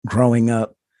growing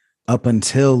up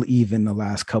until even the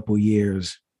last couple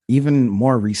years, even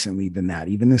more recently than that,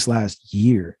 even this last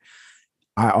year,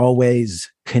 I always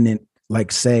couldn't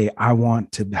like say, I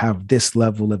want to have this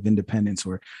level of independence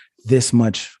or this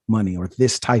much money or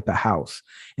this type of house.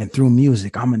 And through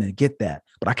music, I'm going to get that.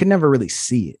 But I could never really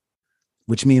see it,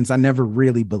 which means I never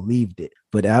really believed it.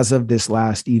 But as of this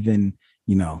last even,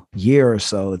 year or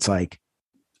so, it's like,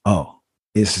 oh,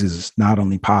 this is not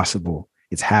only possible,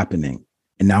 it's happening.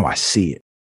 And now I see it.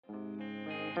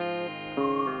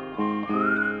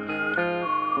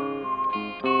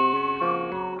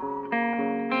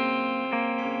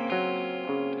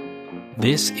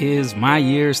 This is My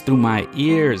Years Through My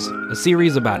Ears, a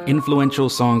series about influential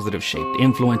songs that have shaped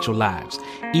influential lives.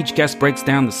 Each guest breaks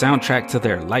down the soundtrack to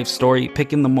their life story,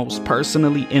 picking the most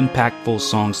personally impactful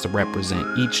songs to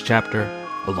represent each chapter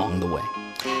along the way.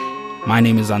 My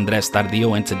name is Andres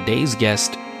Tardillo, and today's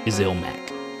guest is Illmac.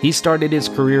 He started his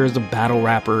career as a battle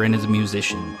rapper and as a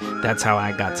musician. That's how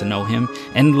I got to know him.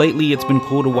 And lately, it's been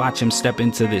cool to watch him step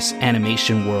into this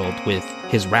animation world with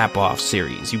his Rap Off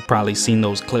series. You've probably seen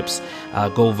those clips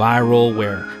go viral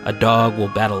where a dog will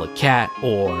battle a cat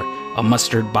or a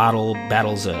mustard bottle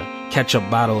battles a ketchup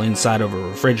bottle inside of a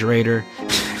refrigerator.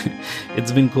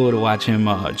 It's been cool to watch him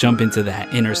jump into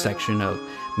that intersection of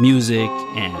music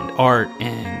and art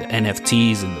and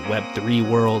NFTs in the Web3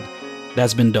 world.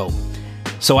 That's been dope.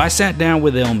 So I sat down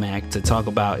with Illmac to talk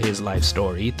about his life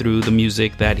story through the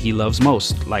music that he loves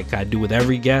most. Like I do with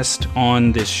every guest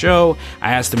on this show,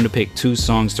 I asked him to pick 2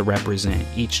 songs to represent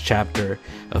each chapter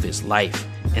of his life.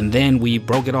 And then we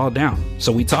broke it all down.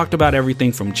 So we talked about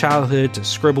everything from childhood to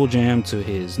Scribble Jam to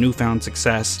his newfound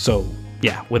success. So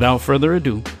yeah, without further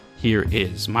ado, here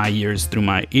is My Years Through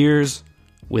My Ears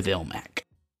with Illmac.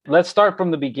 Let's start from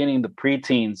the beginning, the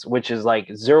preteens, which is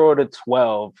like 0 to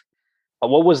 12.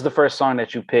 What was the first song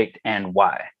that you picked and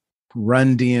why?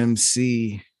 Run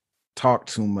DMC, Talk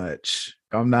Too Much.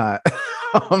 I'm not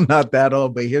that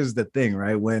old, but here's the thing,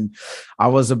 right? When I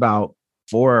was about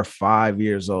 4 or 5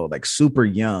 years old, like super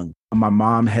young, my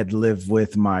mom had lived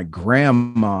with my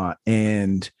grandma,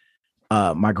 and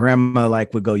my grandma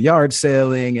like would go yard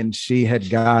sailing, and she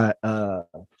had got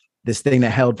this thing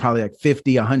that held probably like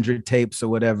 50, 100 tapes or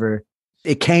whatever.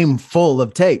 It came full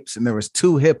of tapes, and there was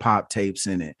 2 hip hop tapes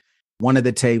in it. One of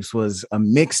the tapes was a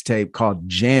mixtape called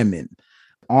Jammin'.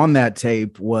 On that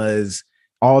tape was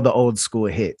all the old school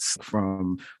hits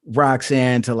from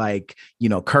Roxanne to like,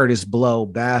 Curtis Blow,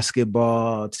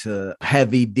 Basketball to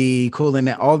Heavy D, Kool and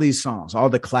all these songs, all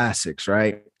the classics,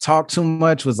 right? Talk Too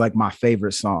Much was like my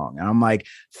favorite song. And I'm like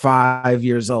 5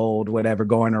 years old, whatever,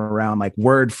 going around like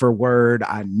word for word.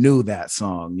 I knew that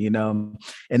song,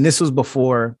 and this was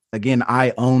before, again,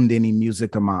 I owned any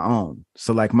music of my own.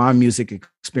 So like my music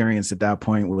experience at that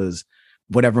point was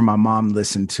whatever my mom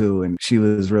listened to. And she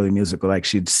was really musical. Like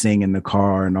she'd sing in the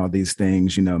car and all these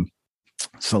things,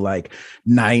 So like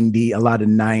a lot of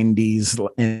 90s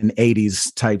and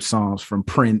 80s type songs from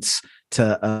Prince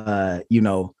to,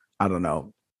 I don't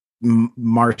know,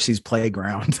 Marcy's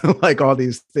Playground, like all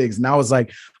these things. And that was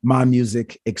like my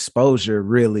music exposure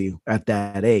really at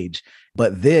that age.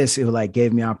 But it like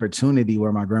gave me opportunity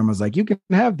where my grandma's like, you can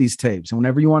have these tapes. And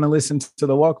whenever you want to listen to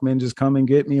the Walkman, just come and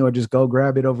get me or just go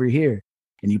grab it over here.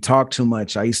 And you talk too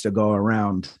much. I used to go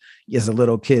around as a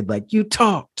little kid, like, you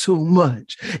talk too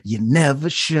much. You never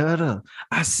shut up.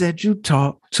 I said, you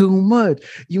talk too much.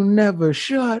 You never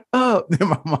shut up. And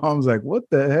my mom's like, what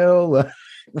the hell?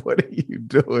 What are you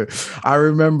doing? I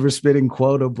remember spitting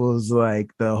quotables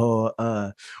like the whole,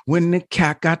 when the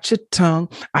cat got your tongue,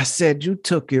 I said you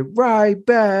took it right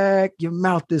back. Your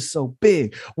mouth is so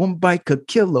big. 1 bite could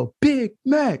kill a Big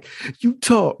Mac. You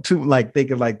talk to like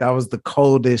thinking like that was the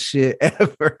coldest shit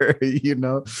ever,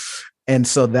 And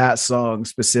so that song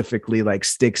specifically like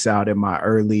sticks out in my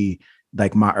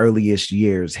earliest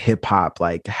years. Hip hop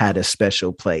like had a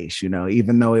special place,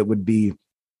 even though it would be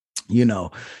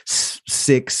 5,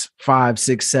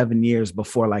 6, 7 years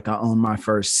before like I owned my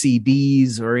first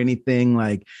CDs or anything.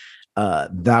 Like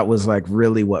that was like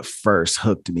really what first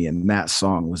hooked me, and that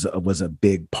song was a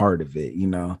big part of it.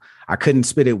 I couldn't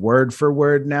spit it word for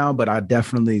word now, but I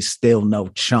definitely still know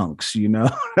chunks. I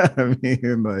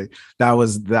mean, like that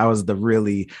was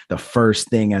the first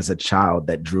thing as a child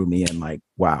that drew me in. Like,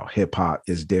 wow, hip hop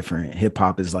is different. Hip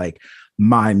hop is like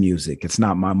my music. It's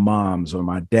not my mom's or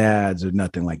my dad's or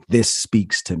nothing. Like this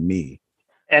speaks to me.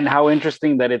 And how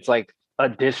interesting that it's like a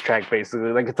diss track,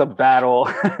 basically. Like it's a battle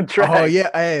track. Oh yeah,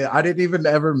 hey, I didn't even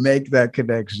ever make that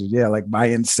connection. Yeah, like my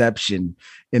inception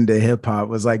into hip hop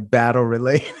was like battle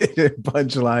related and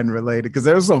punchline related because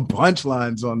there's some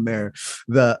punchlines on there.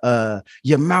 The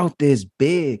your mouth is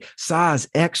big, size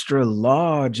extra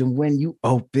large, and when you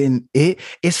open it,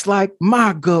 it's like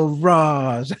my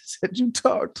garage. I said you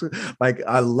talk to like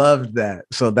I loved that.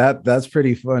 So that's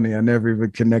pretty funny. I never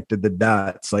even connected the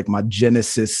dots. Like my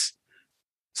Genesis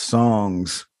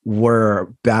songs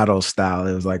were battle style.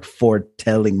 It was like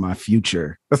foretelling my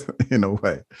future in a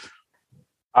way.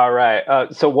 All right.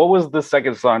 So what was the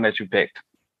second song that you picked?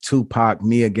 Tupac,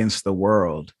 Me Against the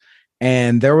World.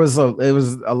 And it was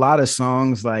a lot of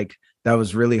songs like that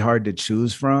was really hard to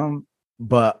choose from,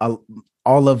 but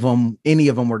all of them, any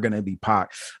of them were going to be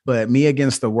Pac. But Me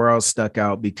Against the World stuck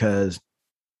out because,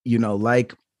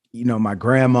 my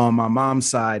grandma on my mom's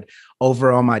side,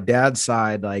 over on my dad's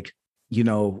side, like,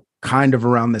 kind of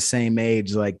around the same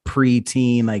age, like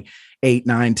pre-teen, like 8,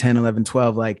 9, 10, 11,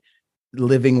 12, like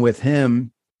living with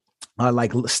him. I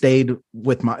like stayed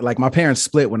with my parents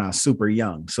split when I was super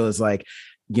young. So it's like,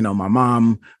 my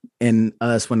mom and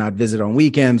us, when I'd visit on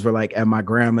weekends, were like at my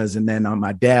grandma's, and then on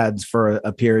my dad's for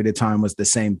a period of time was the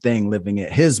same thing, living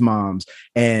at his mom's.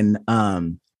 And I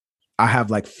have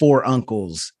like 4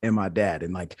 uncles and my dad,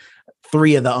 and like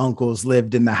 3 of the uncles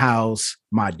lived in the house,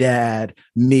 my dad,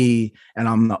 me, and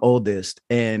I'm the oldest.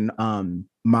 And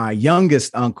my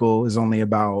youngest uncle is only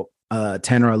about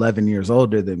 10 or 11 years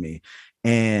older than me.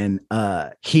 And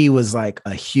he was like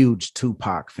a huge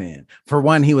Tupac fan. For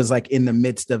one, he was like in the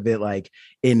midst of it, like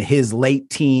in his late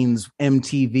teens,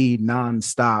 MTV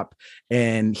nonstop,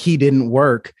 and he didn't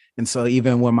work. And so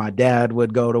even when my dad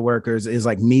would go to work, is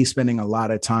like me spending a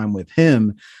lot of time with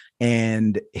him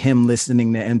and him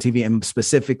listening to MTV. And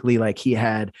specifically, like he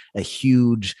had a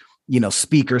huge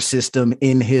speaker system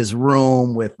in his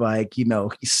room with like,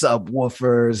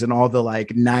 subwoofers and all the like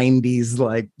 90s,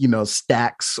 like,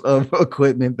 stacks of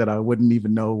equipment that I wouldn't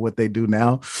even know what they do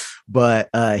now. But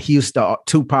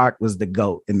Tupac was the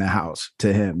GOAT in the house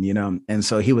to him, and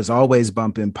so he was always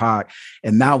bumping Pac.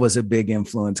 And that was a big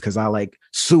influence because I like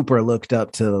super looked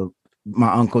up to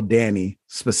my Uncle Danny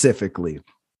specifically.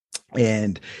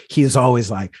 And he's always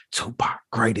like, Tupac,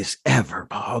 greatest ever,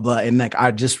 blah, blah, blah. And like,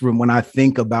 when I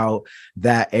think about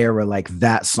that era, like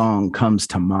that song comes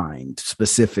to mind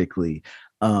specifically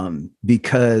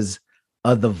because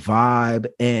of the vibe.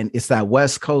 And it's that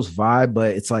West Coast vibe,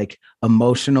 but it's like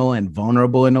emotional and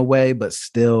vulnerable in a way, but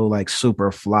still like super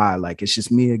fly. Like, it's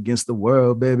just me against the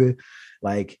world, baby.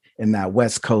 Like, and that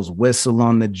West Coast whistle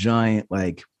on the joint,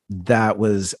 like that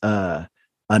was,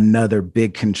 another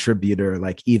big contributor,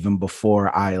 like even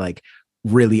before I like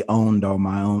really owned all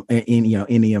my own,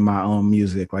 any of my own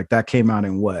music. Like that came out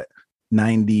in what,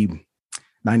 90,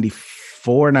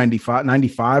 94, 95,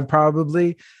 95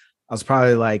 probably. I was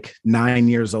probably like 9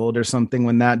 years old or something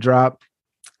when that dropped.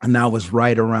 And that was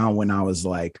right around when I was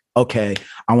like, okay,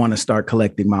 I want to start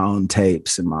collecting my own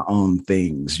tapes and my own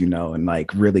things, and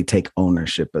like really take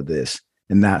ownership of this.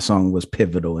 And that song was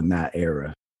pivotal in that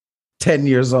era. 10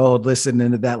 years old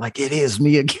listening to that, like it is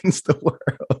me against the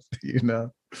world,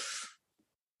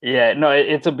 Yeah, no,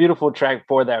 it's a beautiful track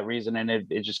for that reason. And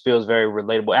it just feels very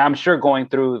relatable. And I'm sure going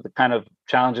through the kind of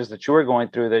challenges that you were going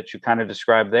through that you kind of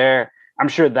described there, I'm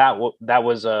sure that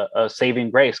was a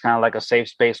saving grace, kind of like a safe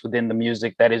space within the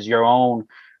music that is your own,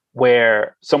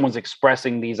 where someone's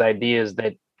expressing these ideas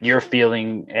that you're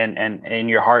feeling and in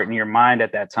your heart and your mind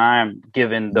at that time,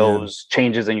 given those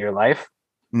changes in your life.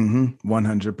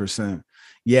 100%.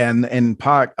 Yeah. And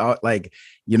Pac, like,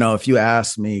 if you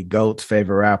ask me GOAT's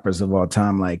favorite rappers of all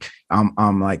time, like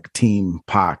I'm like team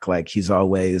Pac. Like he's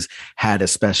always had a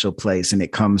special place, and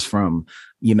it comes from,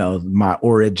 my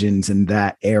origins in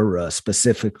that era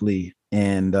specifically.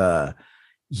 And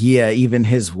even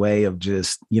his way of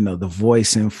just, the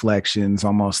voice inflections,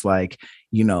 almost like,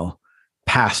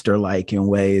 pastor like in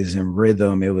ways and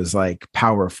rhythm. It was like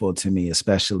powerful to me,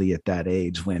 especially at that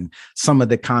age when some of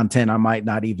the content I might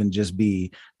not even just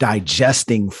be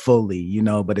digesting fully,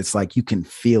 but it's like you can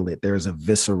feel it. There's a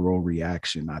visceral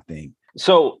reaction, I think.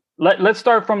 So let's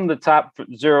start from the top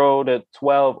 0 to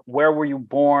 12. Where were you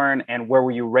born and where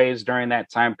were you raised during that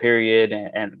time period?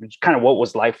 And kind of what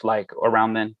was life like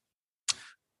around then?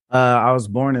 I was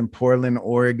born in Portland,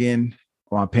 Oregon.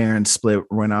 My parents split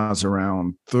when I was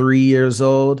around 3 years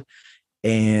old,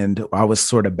 and I was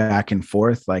sort of back and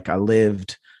forth. Like I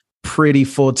lived pretty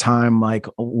full time, like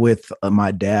with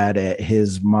my dad at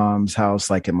his mom's house,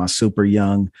 like at my super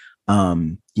young,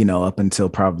 up until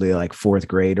probably like 4th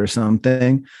grade or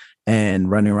something. and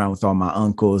running around with all my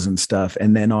uncles and stuff.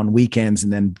 And then on weekends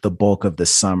and then the bulk of the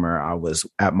summer, I was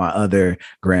at my other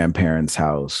grandparents'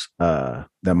 house that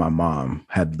my mom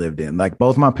had lived in. Like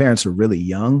both my parents were really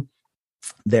young.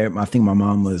 I think my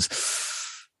mom was,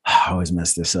 I always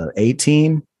mess this up,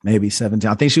 18, maybe 17.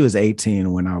 I think she was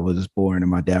 18 when I was born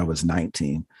and my dad was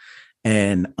 19.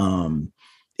 And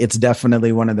it's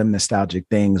definitely one of them nostalgic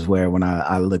things where when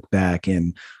I look back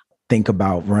and think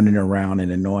about running around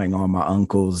and annoying all my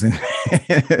uncles and,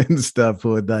 and stuff, who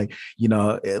would like, you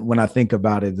know, when I think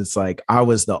about it, it's like I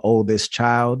was the oldest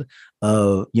child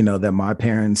of, you know, that my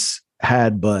parents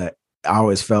had, but I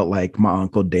always felt like my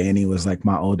uncle Danny was like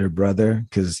my older brother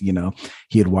because, you know,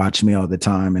 he'd watch me all the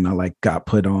time and I like got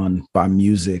put on by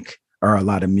music or a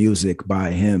lot of music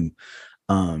by him.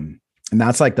 And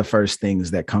that's like the first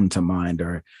things that come to mind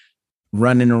are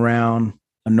running around,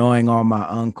 annoying all my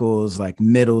uncles, like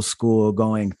middle school,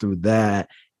 going through that.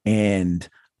 And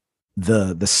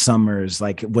the summers,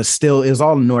 like it was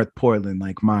all North Portland.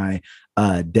 Like my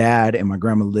dad and my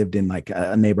grandma lived in like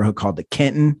a neighborhood called the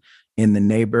Kenton in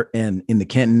the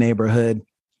Kenton neighborhood.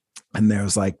 And there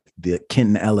was like the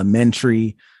Kenton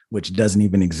Elementary, which doesn't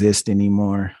even exist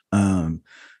anymore.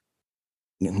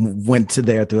 Went to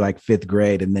there through like 5th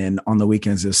grade. And then on the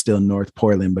weekends, it's still North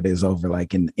Portland, but it's over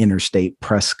like in Interstate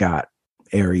Prescott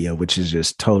area, which is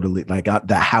just totally like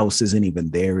the house isn't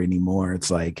even there anymore. It's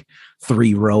like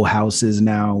 3-row houses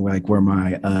now, like where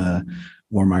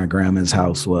my grandma's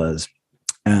house was.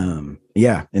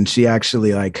 Yeah. And she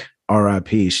actually, like,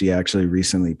 RIP, she actually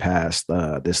recently passed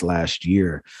this last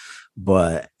year.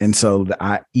 And so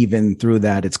even through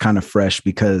that, it's kind of fresh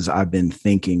because I've been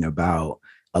thinking about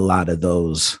a lot of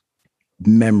those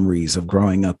memories of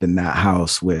growing up in that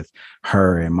house with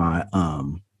her and my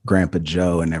Grandpa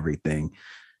Joe and everything.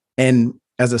 And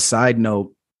as a side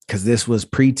note, because this was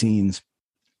preteens,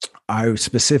 I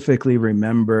specifically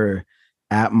remember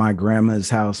at my grandma's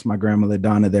house, my grandma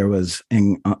LaDonna, there was,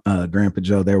 and Grandpa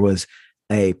Joe, there was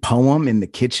a poem in the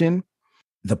kitchen.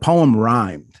 The poem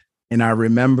rhymed. And I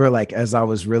remember like, as I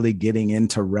was really getting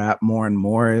into rap more and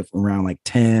more around like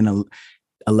 10,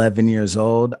 11 years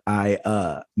old,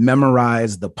 I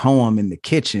memorized the poem in the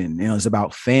kitchen. It was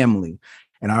about family.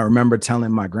 And I remember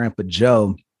telling my Grandpa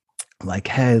Joe, like,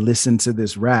 hey, listen to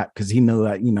this rap. Cause he knew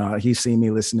that, you know, he's seen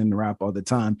me listening to rap all the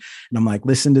time. And I'm like,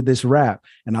 listen to this rap.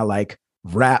 And I like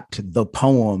rapped the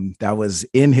poem that was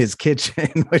in his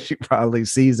kitchen, which he probably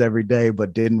sees every day,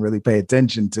 but didn't really pay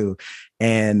attention to.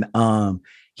 And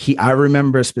I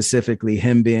remember specifically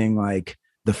him being like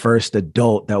the first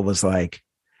adult that was like,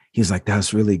 he's like,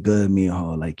 that's really good,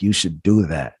 Mijo. Like, you should do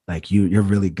that. Like, you're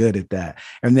really good at that.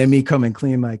 And then me coming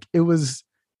clean, like, it was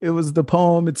the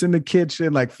poem. It's in the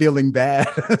kitchen, like feeling bad,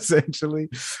 essentially.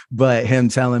 But him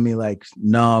telling me like,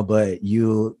 no, but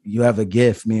you have a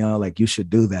gift, Mijo. Like, you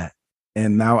should do that.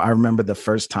 And now I remember the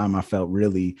first time I felt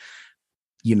really,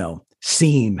 you know,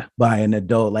 seen by an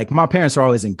adult. Like my parents are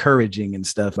always encouraging and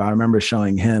stuff. I remember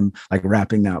showing him like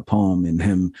rapping that poem and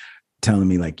him telling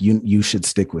me like, you should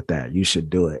stick with that. You should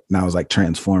do it. And that was like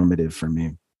transformative for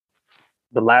me.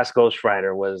 The Last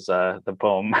Ghostwriter was the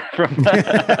poem from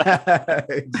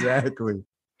Exactly.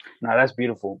 No, that's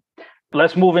beautiful.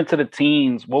 Let's move into the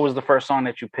teens. What was the first song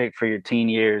that you picked for your teen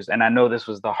years? And I know this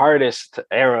was the hardest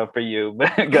era for you,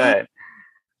 but go ahead.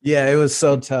 Yeah, it was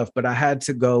so tough, but I had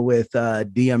to go with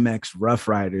DMX Rough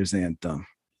Riders anthem.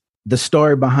 The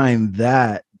story behind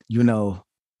that, you know,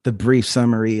 the brief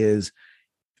summary is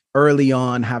early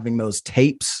on having those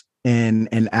tapes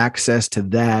and access to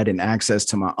that and access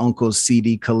to my uncle's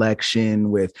CD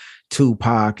collection with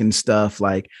Tupac and stuff.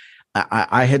 Like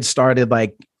I had started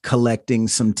like collecting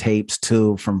some tapes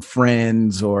too from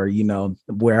friends or, you know,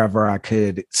 wherever I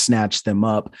could snatch them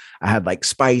up. I had like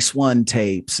Spice One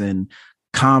tapes and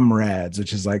Comrades,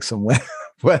 which is like some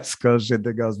West Coast shit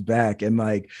that goes back, and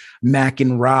like Mac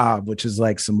and Rob, which is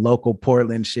like some local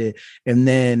Portland shit. And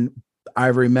then I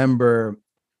remember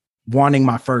wanting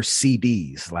my first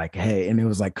CDs, like, hey, and it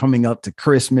was like coming up to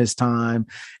Christmas time.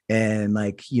 And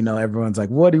like, you know, everyone's like,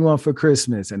 what do you want for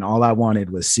Christmas? And all I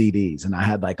wanted was CDs. And I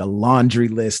had like a laundry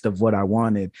list of what I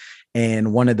wanted.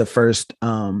 And one of the first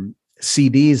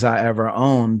CDs I ever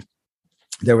owned,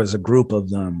 there was a group of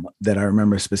them that I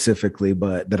remember specifically,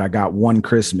 but that I got one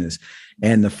Christmas.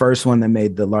 And the first one that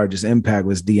made the largest impact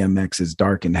was DMX's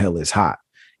Dark and Hell is Hot.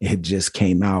 It just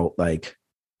came out like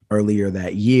earlier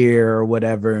that year or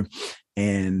whatever.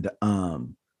 And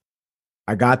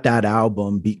I got that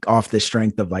album off the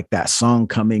strength of like that song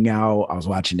coming out. I was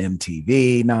watching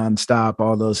MTV nonstop,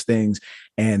 all those things.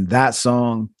 And that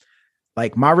song,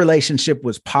 like my relationship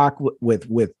was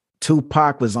with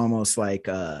Tupac was almost like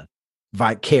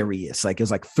vicarious. Like it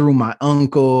was like through my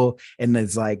uncle, and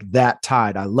it's like that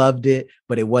tied. I loved it,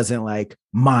 but it wasn't like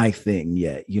my thing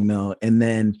yet, you know. And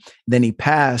then he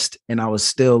passed, and I was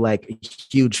still like a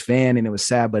huge fan, and it was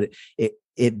sad, but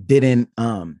it didn't.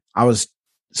 I was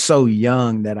so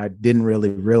young that I didn't really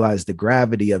realize the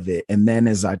gravity of it. And then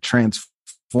as I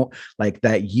like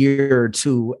that year or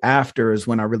two after is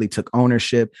when I really took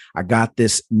ownership. I got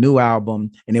this new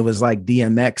album, and it was like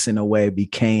DMX in a way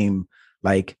became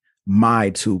like my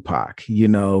Tupac, you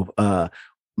know.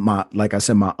 Like I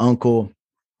said, my uncle,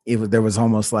 there was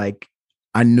almost like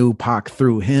I knew Pac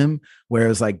through him,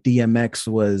 whereas like DMX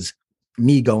was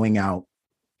me going out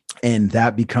and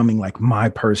that becoming like my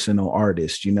personal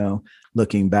artist, you know.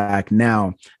 Looking back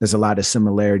now, there's a lot of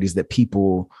similarities that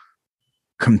people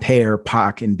compare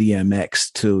Pac and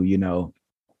DMX to, you know,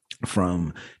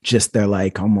 from just their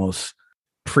like almost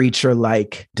preacher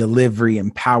like delivery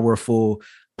and powerful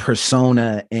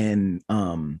persona, and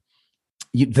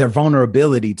their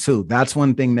vulnerability too. That's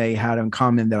one thing they had in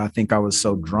common that I think I was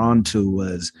so drawn to,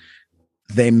 was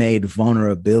they made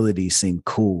vulnerability seem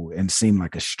cool and seem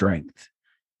like a strength.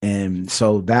 And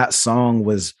so that song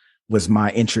was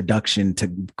my introduction to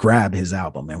grab his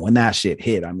album. And when that shit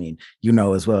hit, I mean, you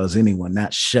know, as well as anyone,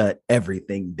 that shut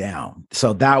everything down.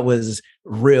 So that was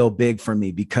real big for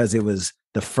me, because it was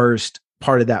the first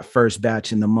part of that first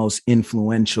batch and the most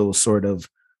influential sort of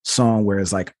song,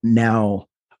 whereas like now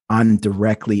I'm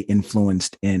directly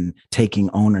influenced in taking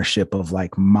ownership of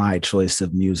like my choice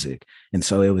of music. And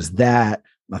so it was that.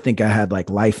 I think I had like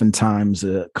Life and Times,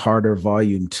 Carter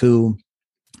Volume 2.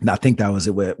 And I think that was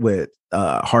it with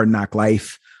Hard Knock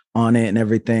Life on it and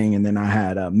everything. And then I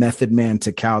had Method Man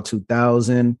to Cal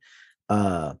 2000.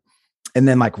 And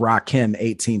then like Rakim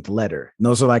 18th Letter. And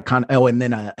those are like and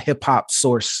then a hip hop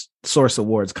source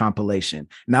awards compilation.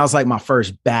 And that was like my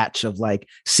first batch of like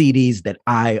CDs that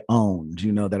I owned,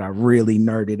 you know, that I really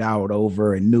nerded out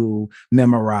over and knew,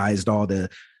 memorized all the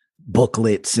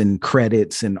booklets and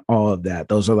credits and all of that.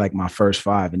 Those are like my first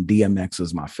 5, and DMX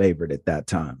was my favorite at that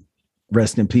time.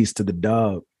 Rest in peace to the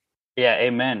dog. Yeah,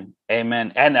 amen. And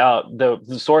the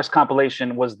source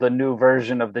compilation was the new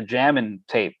version of the Jammin'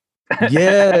 tape.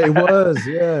 Yeah, it was.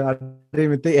 Yeah, I didn't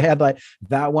even think it had like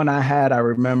that one. I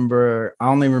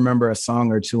only remember a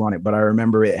song or two on it, but I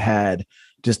remember it had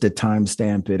just a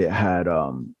timestamp. It had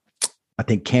I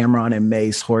think Cameron and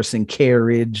Mace, Horse and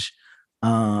Carriage.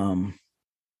 Damn,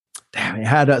 it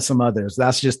had some others.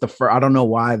 That's just the first. I don't know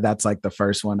why that's like the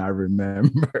first one I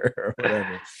remember.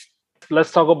 Whatever.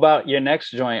 Let's talk about your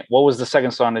next joint. What was the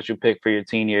second song that you picked for your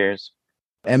teen years?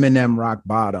 Eminem, Rock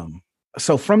Bottom.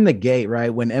 So from the gate,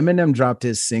 right, when Eminem dropped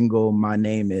his single, My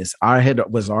Name Is, I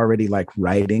was already like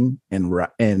writing and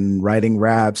writing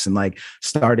raps, and like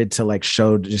started to like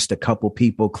show just a couple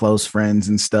people, close friends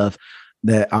and stuff,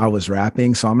 that I was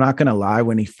rapping. So I'm not going to lie,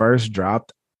 when he first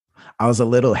dropped, I was a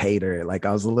little hater. Like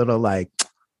I was a little like,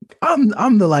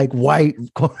 I'm the like white,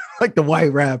 like the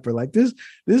white rapper, like this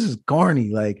is corny.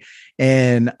 Like,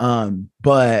 and,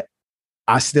 but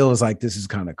I still was like, this is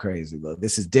kind of crazy. Look,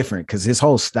 this is different, because his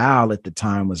whole style at the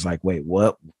time was like, wait,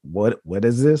 what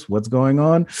is this? What's going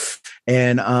on?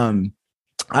 And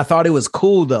I thought it was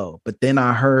cool though. But then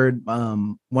I heard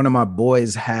one of my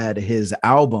boys had his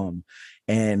album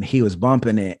and he was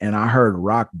bumping it, and I heard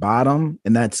Rock Bottom,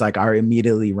 and that's like I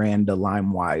immediately ran to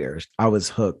LimeWire. I was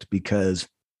hooked because,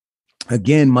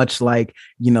 again, much like,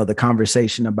 you know, the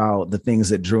conversation about the things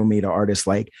that drew me to artists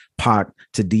like Pac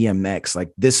to DMX,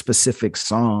 like this specific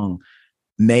song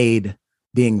made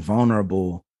being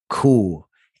vulnerable cool.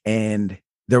 And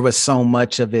there was so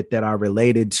much of it that I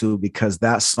related to, because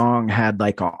that song had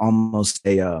like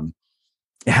it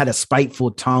had a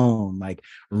spiteful tone, like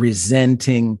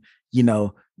resenting, you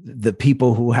know, the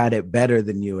people who had it better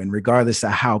than you. And regardless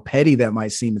of how petty that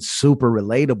might seem, it's super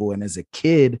relatable. And as a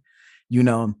kid, you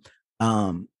know,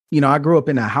 I grew up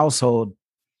in a household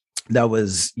that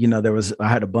was, you know, I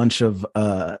had a bunch of,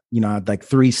 I had like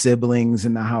 3 siblings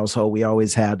in the household. We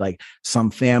always had like some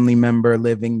family member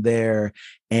living there.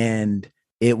 And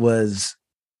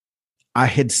I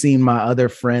had seen my other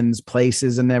friends'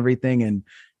 places and everything. And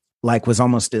like was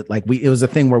almost like it was a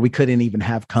thing where we couldn't even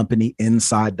have company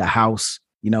inside the house.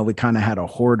 You know, we kind of had a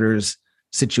hoarders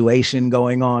situation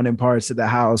going on in parts of the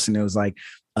house. And it was like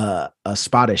a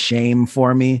spot of shame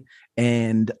for me.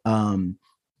 And,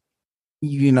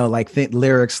 like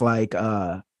lyrics like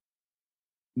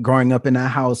growing up in a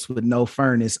house with no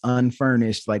furnace,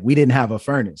 unfurnished, like we didn't have a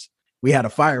furnace. We had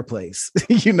a fireplace,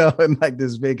 you know, in like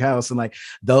this big house. And like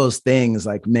those things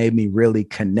like made me really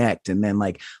connect. And then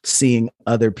like seeing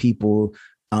other people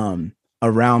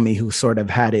around me who sort of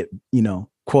had it, you know,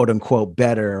 quote unquote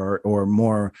better or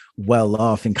more well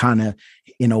off, and kind of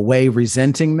in a way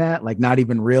resenting that, like not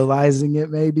even realizing it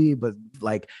maybe, but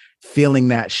like feeling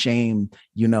that shame,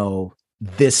 you know,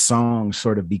 this song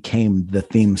sort of became the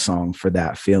theme song for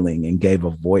that feeling and gave a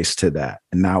voice to that.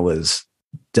 And that was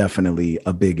definitely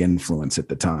a big influence at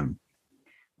the time.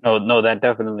 No, that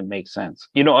definitely makes sense.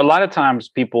 You know, a lot of times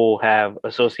people have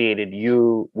associated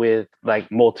you with like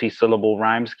multi-syllable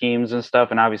rhyme schemes and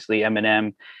stuff. And obviously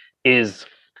Eminem is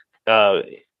uh,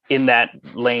 in that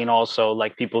lane also.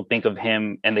 Like people think of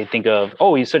him and they think of,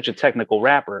 oh, he's such a technical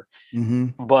rapper.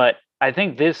 Mm-hmm. But I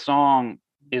think this song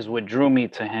is what drew me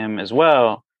to him as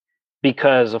well,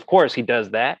 because of course he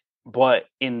does that. But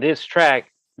in this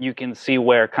track, you can see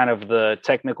where kind of the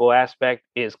technical aspect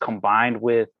is combined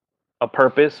with a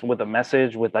purpose, with a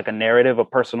message, with like a narrative, a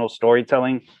personal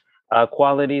storytelling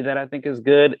quality that I think is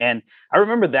good. And I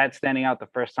remember that standing out the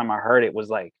first time I heard it was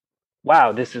like,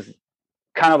 wow, this is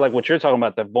kind of like what you're talking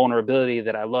about, the vulnerability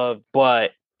that I love,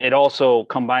 but it also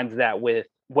combines that with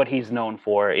what he's known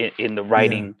for in the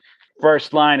writing. Yeah.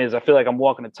 First line is, I feel like I'm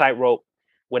walking a tightrope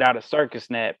without a circus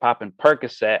net, popping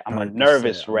Percocet. I'm a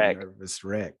nervous wreck. Nervous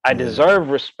wreck. I Yeah. deserve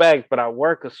respect, but I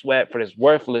work a sweat for this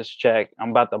worthless check.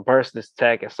 I'm about to burst this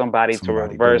tech as somebody to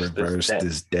reverse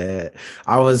this debt.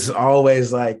 I was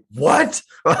always like, what?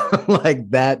 Like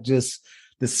that, just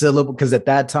the syllable, because at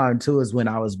that time too is when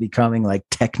I was becoming like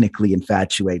technically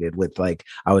infatuated with, like,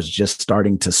 I was just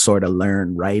starting to sort of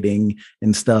learn writing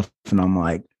and stuff. And I'm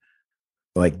like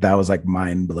that was like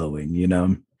mind blowing, you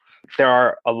know? There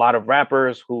are a lot of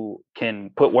rappers who can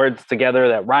put words together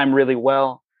that rhyme really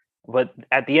well, but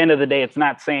at the end of the day, it's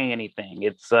not saying anything.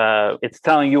 It's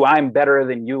telling you I'm better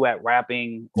than you at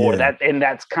rapping, or that, and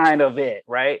that's kind of it,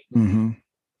 right? Mm-hmm.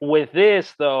 With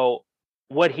this, though,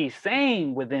 what he's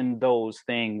saying within those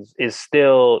things is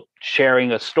still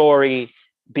sharing a story,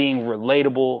 being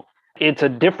relatable. It's a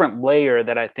different layer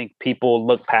that I think people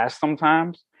look past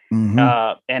sometimes.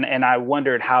 Mm-hmm. And I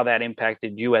wondered how that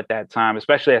impacted you at that time,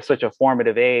 especially at such a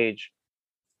formative age,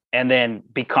 and then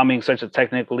becoming such a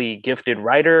technically gifted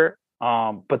writer,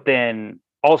 but then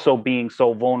also being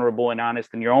so vulnerable and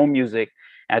honest in your own music.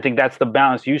 And I think that's the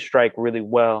balance you strike really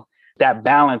well. That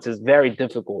balance is very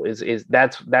difficult.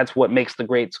 That's what makes the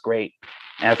greats great.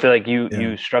 And I feel like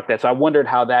you struck that. So I wondered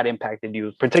how that impacted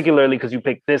you, particularly because you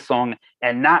picked this song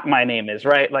and not My Name Is,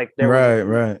 right? Like there was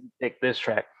right. Pick this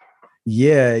track.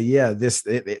 Yeah.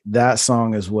 That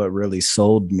song is what really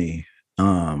sold me.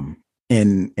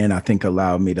 And I think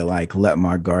allowed me to like let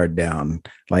my guard down,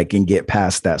 like, and get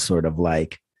past that sort of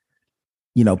like,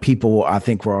 you know, people I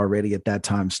think were already at that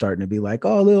time starting to be like,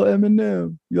 oh, little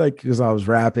Eminem, like, because I was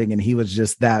rapping and he was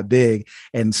just that big.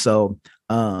 And so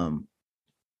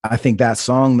I think that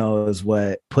song though is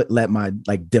what let my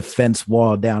like defense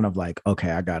wall down of like, okay,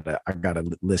 I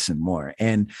gotta listen more.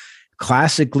 And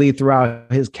classically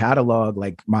throughout his catalog,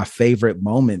 like my favorite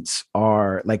moments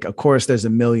are like, of course there's a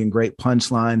million great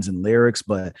punchlines and lyrics,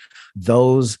 but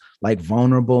those like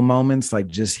vulnerable moments like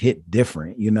just hit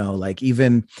different, you know, like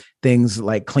even things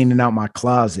like Cleaning Out My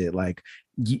Closet, like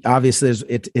obviously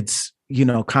it's you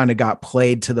know, kind of got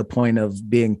played to the point of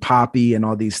being poppy and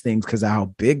all these things because of how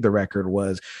big the record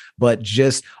was. But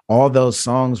just all those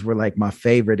songs were like my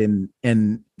favorite.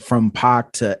 And from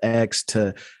Pac to X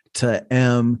to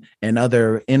M and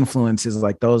other influences,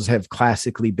 like those have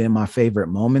classically been my favorite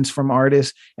moments from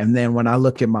artists. And then when I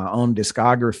look at my own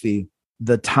discography,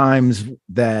 the times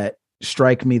that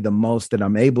strike me the most that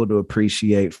I'm able to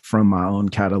appreciate from my own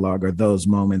catalog are those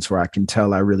moments where I can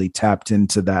tell I really tapped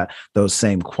into those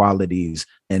same qualities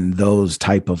and those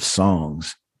type of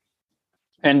songs.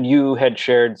 And you had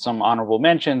shared some honorable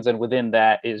mentions, and within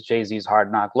that is Jay-Z's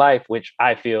Hard Knock Life, which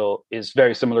I feel is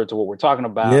very similar to what we're talking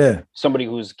about. Yeah. Somebody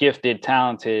who's gifted,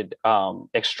 talented,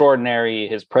 extraordinary.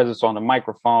 His presence on the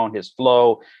microphone, his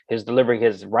flow, his delivery,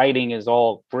 his writing is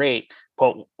all great.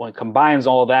 But when it combines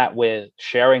all that with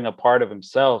sharing a part of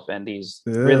himself and these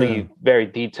really very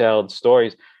detailed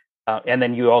stories, and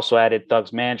then you also added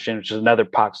Thug's Mansion, which is another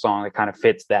Pac song that kind of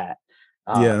fits that.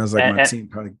 Yeah, it was like my team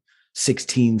probably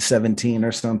 16, 17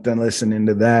 or something listening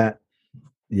to that.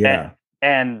 Yeah.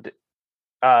 And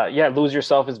Lose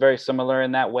Yourself is very similar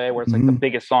in that way, where it's like the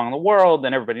biggest song in the world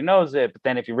and everybody knows it. But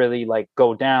then if you really like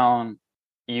go down,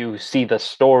 you see the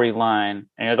storyline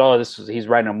and you're like, oh, he's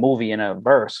writing a movie in a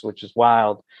verse, which is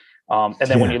wild. And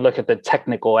then when you look at the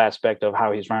technical aspect of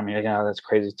how he's rhyming, you're like, oh, that's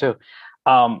crazy too.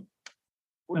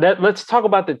 Let's talk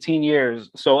about the teen years.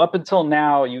 So up until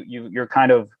now, you're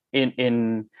kind of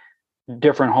in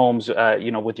different homes,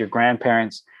 with your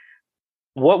grandparents.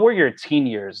 What were your teen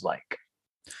years like?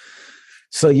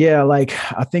 So yeah, like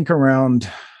I think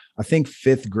I think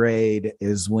fifth grade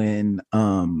is when,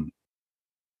 my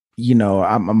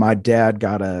dad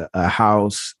got a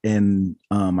house and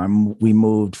we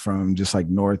moved from just like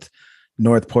North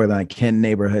Portland, like Kent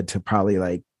neighborhood to probably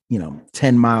like,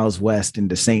 10 miles west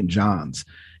into St. John's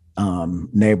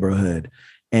neighborhood.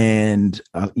 And,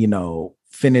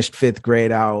 finished fifth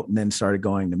grade out and then started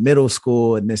going to middle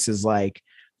school. And this is like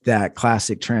that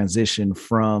classic transition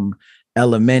from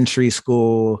elementary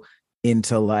school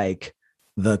into like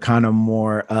the kind of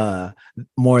more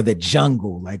the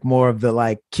jungle, like more of the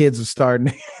like kids are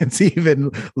starting it's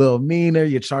even a little meaner.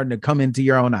 You're starting to come into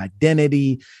your own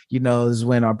identity. This is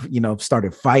when I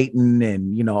started fighting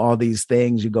and all these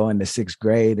things. You go into sixth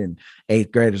grade and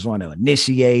eighth graders want to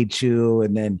initiate you,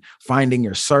 and then finding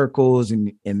your circles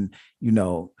and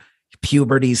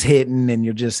puberty's hitting, and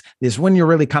you're just this when you're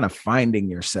really kind of finding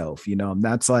yourself, and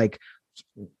that's like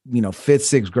fifth,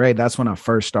 sixth grade. That's when I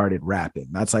first started rapping.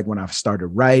 That's like when I started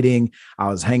writing. I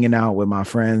was hanging out with my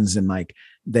friends and like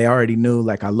they already knew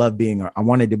like I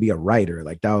wanted to be a writer.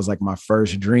 Like that was like my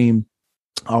first dream.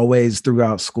 Always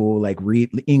throughout school, like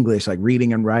English, like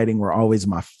reading and writing were always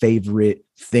my favorite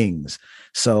things.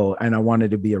 So, and I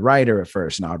wanted to be a writer at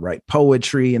first, and I'd write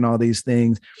poetry and all these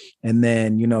things. And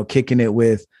then, kicking it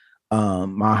with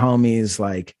my homies,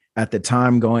 like at the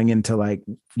time going into like,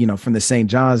 from the St.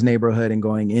 John's neighborhood and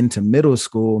going into middle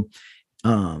school,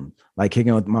 like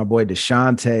kicking with my boy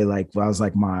Deshante, like I was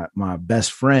like my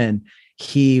best friend.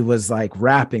 He was like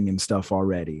rapping and stuff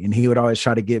already. And he would always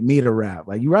try to get me to rap.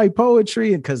 Like, you write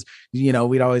poetry? And cause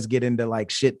we'd always get into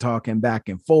like shit talking back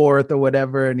and forth or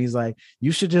whatever. And he's like,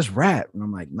 you should just rap. And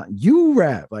I'm like, you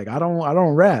rap. Like, I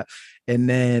don't rap. And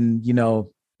then,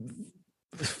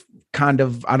 kind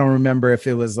of, I don't remember if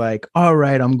it was like, all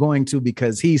right, I'm going to,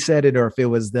 because he said it, or if it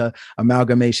was the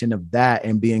amalgamation of that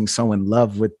and being so in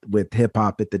love with hip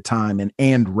hop at the time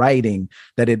and writing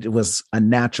that it was a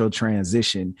natural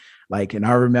transition. Like, and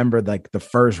I remember like the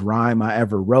first rhyme I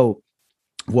ever wrote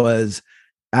was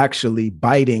actually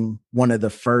biting one of the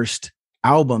first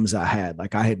albums I had.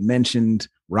 Like I had mentioned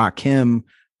Rakim,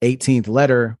 18th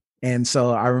Letter. And so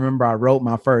I remember I wrote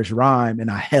my first rhyme and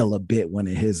I hella bit one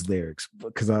of his lyrics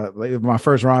because my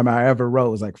first rhyme I ever wrote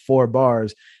was like 4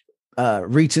 bars.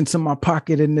 Reach into my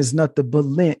pocket and there's nothing but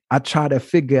lint. I try to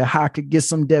figure how I could get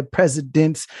some dead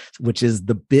presidents, which is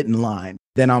the bitten line.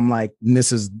 Then I'm like, and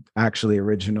this is actually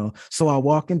original. So I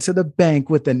walk into the bank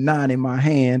with a 9 in my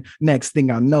hand. Next thing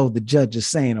I know, the judge is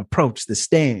saying, approach the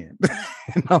stand.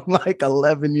 And I'm like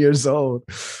 11 years old,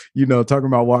 talking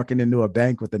about walking into a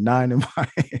bank with a 9 in my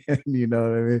hand, you know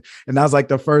what I mean? And that was like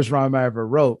the first rhyme I ever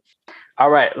wrote. All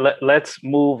right, let's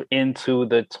move into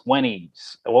the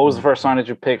 20s. What was the first song that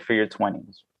you picked for your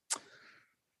 20s?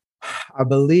 I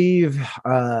believe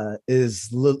is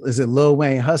it Lil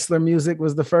Wayne Hustler Music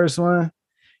was the first one?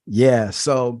 Yeah.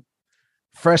 So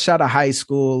fresh out of high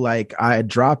school, like I had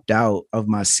dropped out of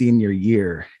my senior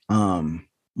year.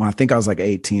 I think I was like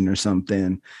 18 or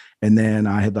something. And then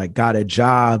I had like got a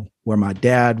job where my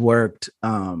dad worked,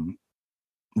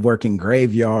 working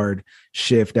graveyard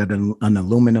shift at an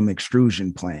aluminum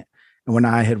extrusion plant. And when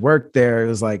I had worked there, it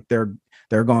was like they're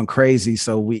going crazy.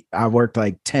 So I worked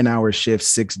like 10-hour shifts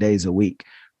 6 days a week,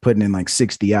 putting in like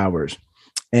 60 hours.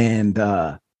 And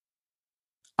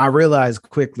I realized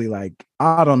quickly, like,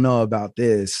 I don't know about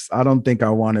this. I don't think I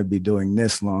want to be doing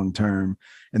this long term.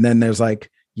 And then there's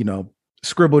like,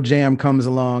 Scribble Jam comes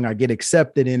along. I get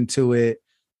accepted into it.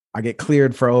 I get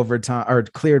cleared for overtime or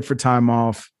cleared for time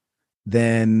off.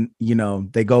 Then,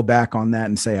 they go back on that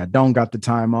and say, I don't got the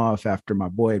time off after my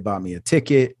boy bought me a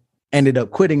ticket, ended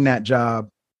up quitting that job,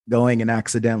 going and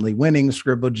accidentally winning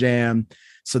Scribble Jam.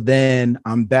 So then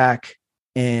I'm back,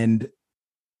 and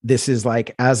this is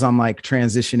like, as I'm like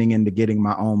transitioning into getting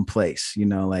my own place,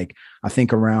 like I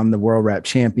think around the World Rap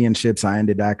Championships, I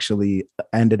ended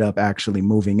up actually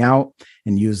moving out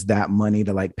and used that money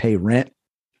to like pay rent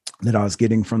that I was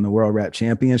getting from the World Rap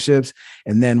Championships.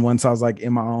 And then once I was like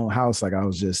in my own house, like I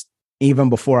was just, even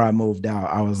before I moved out,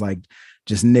 I was like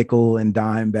just nickel and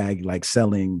dime bag, like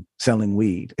selling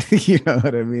weed, you know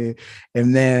what I mean?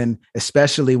 And then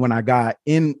especially when I got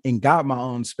in and got my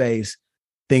own space,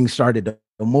 things started to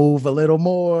move a little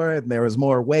more and there was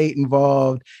more weight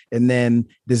involved. And then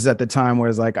this is at the time where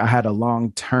it's like, I had a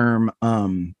long-term,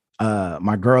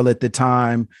 my girl at the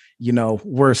time,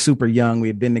 we're super young. We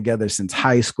had been together since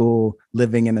high school,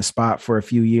 living in a spot for a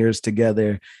few years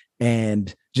together,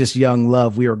 and just young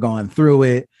love. We were going through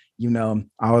it.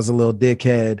 I was a little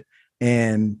dickhead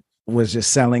and was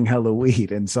just selling hella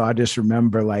weed. And so I just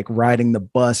remember like riding the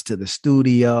bus to the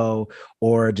studio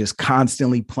or just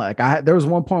constantly playing. There was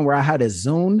one point where I had a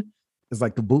Zune It's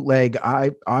like the bootleg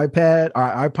iPad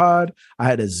or iPod. I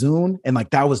had a Zune, and like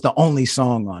that was the only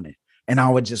song on it. And I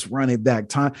would just run it back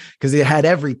time because it had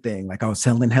everything. Like I was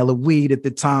selling hella weed at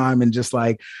the time, and just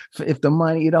like, if the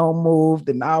money don't move,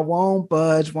 then I won't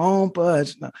budge, won't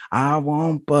budge. No, I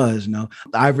won't budge. No,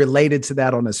 I related to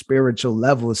that on a spiritual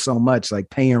level so much, like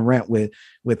paying rent with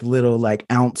little like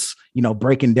ounce,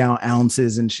 breaking down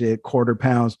ounces and shit, quarter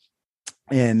pounds.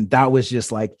 And that was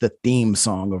just like the theme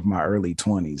song of my early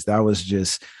 20s. That was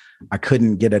just, I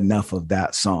couldn't get enough of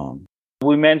that song.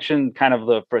 We mentioned kind of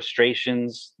the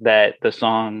frustrations that the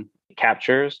song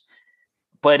captures,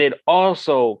 but it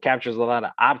also captures a lot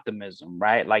of optimism,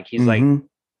 right? Like he's like,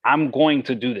 I'm going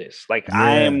to do this. Like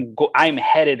I'm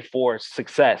headed for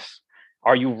success.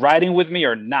 Are you riding with me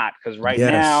or not? Because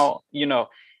now,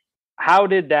 how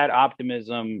did that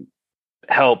optimism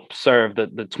help serve the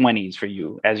 20s for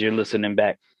you as you're listening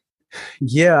back?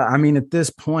 Yeah, I mean, at this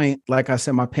point, like I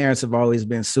said, my parents have always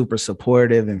been super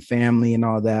supportive and family and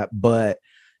all that. But,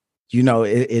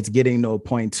 it's getting to a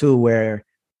point too where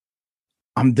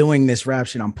I'm doing this rap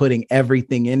shit. I'm putting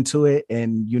everything into it.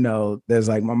 And, there's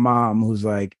like my mom who's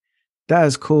like,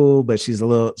 that's cool, but she's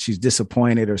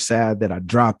disappointed or sad that I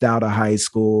dropped out of high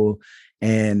school.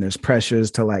 And there's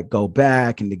pressures to like go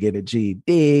back and to get a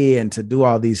GED and to do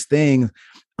all these things.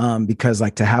 Because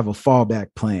like to have a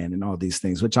fallback plan and all these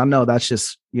things, which I know that's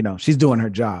just, she's doing her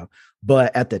job.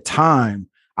 But at the time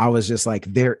I was just like,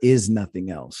 there is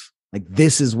nothing else. Like,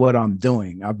 this is what I'm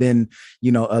doing. I've been,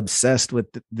 obsessed with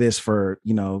this for,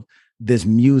 this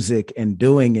music and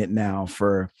doing it now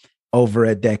for over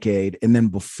a decade. And then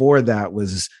before that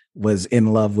was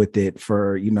in love with it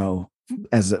for,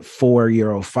 as a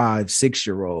 4-year-old, 5,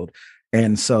 6-year-old.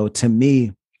 And so to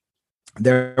me,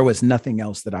 there was nothing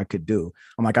else that I could do.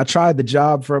 I'm like, I tried the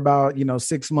job for about,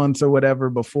 6 months or whatever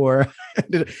before.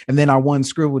 And then I won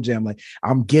Scribble Jam. Like,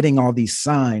 I'm getting all these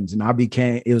signs, and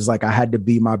it was like I had to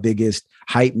be my biggest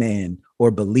hype man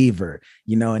or believer,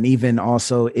 and even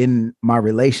also in my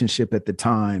relationship at the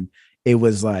time, it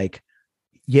was like,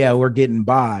 yeah, we're getting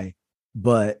by,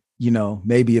 but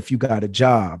maybe if you got a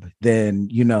job, then,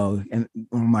 and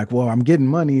I'm like, well, I'm getting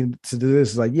money to do this.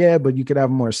 It's like, yeah, but you could have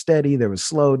more steady. There was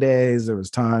slow days. There was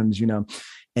times,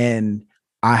 and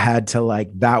I had to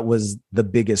like, that was the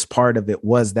biggest part of it,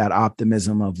 was that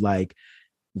optimism of like,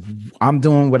 I'm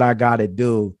doing what I got to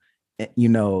do,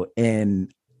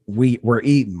 and we're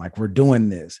eating, like we're doing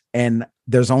this, and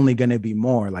there's only going to be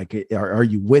more. Like, are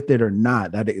you with it or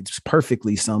not? That it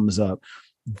perfectly sums up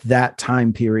that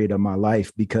time period of my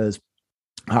life, because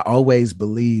I always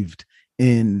believed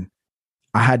I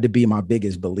had to be my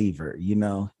biggest believer,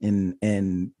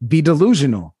 and be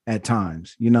delusional at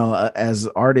times, as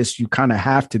artists, you kind of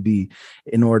have to be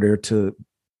in order to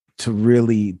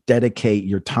really dedicate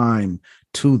your time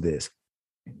to this.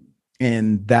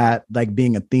 And that, like,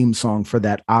 being a theme song for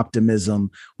that optimism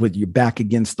with your back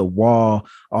against the wall,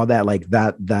 all that, like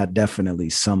that definitely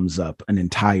sums up an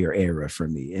entire era for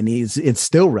me. And it's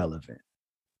still relevant.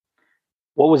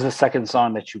 What was the second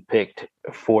song that you picked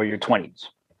for your 20s?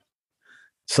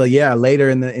 So yeah, later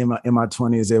in my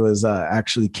 20s, it was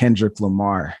actually Kendrick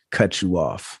Lamar, Cut You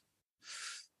Off.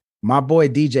 My boy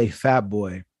DJ Fat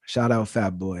Boy, shout out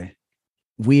Fat Boy.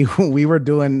 We were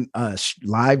doing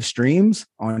live streams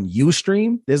on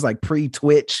Ustream. There's like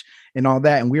pre-Twitch and all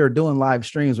that. And we were doing live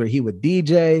streams where he would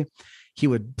DJ, he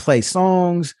would play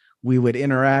songs. We would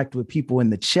interact with people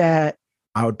in the chat.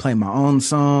 I would play my own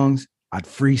songs. I'd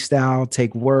freestyle,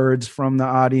 take words from the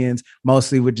audience.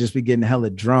 Mostly would just be getting hella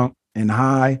drunk and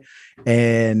high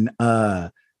and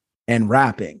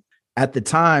rapping. At the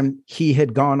time, he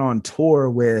had gone on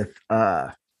tour with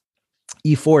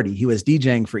E40. He was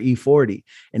DJing for E40,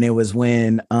 and it was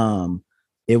when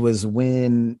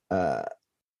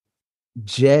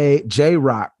J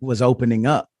Rock was opening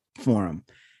up for him,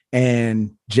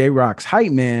 and J Rock's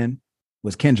hype man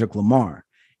was Kendrick Lamar.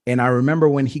 And I remember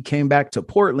when he came back to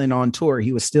Portland on tour,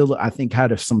 he was still, I think,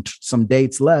 had some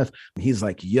dates left. He's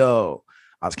like, yo,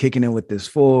 I was kicking in with this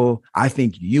fool I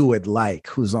think you would like,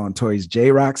 who's on tour. He's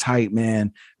J Rock's hype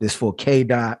man, this fool K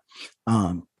Dot,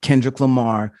 Kendrick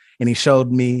Lamar. And he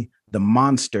showed me the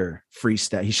Monster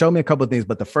freestyle. He showed me a couple of things,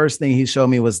 but the first thing he showed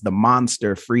me was the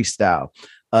Monster freestyle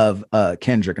of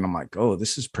Kendrick. And I'm like, oh,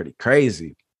 this is pretty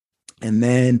crazy. And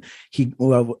then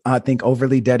I think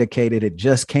Overly Dedicated, it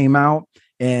just came out,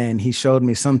 and he showed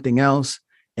me something else.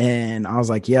 And I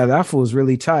was like, yeah, that fool's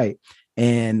really tight.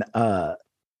 And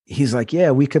he's like,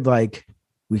 yeah, we could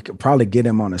probably get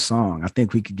him on a song. I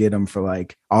think we could get him for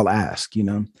like, I'll ask,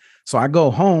 So I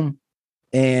go home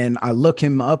and I look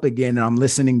him up again, and I'm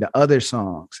listening to other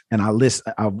songs, and I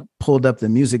pulled up the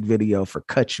music video for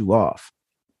Cut You Off.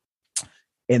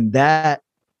 And that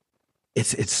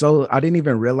it's so, I didn't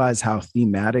even realize how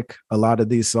thematic a lot of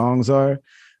these songs are,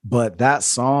 but that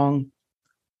song,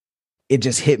 it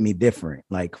just hit me different.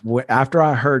 Like after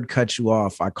I heard Cut You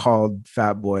Off, I called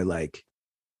Fat Boy like,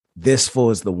 this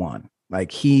fool is the one.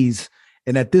 Like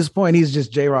and at this point he's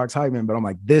just J-Rock's hype man, but I'm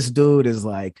like, this dude is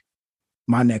like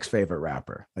my next favorite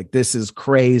rapper. Like this is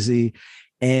crazy.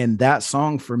 And that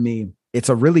song for me, it's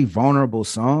a really vulnerable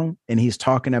song. And he's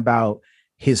talking about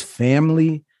his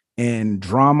family and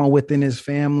drama within his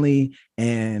family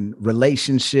and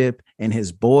relationship and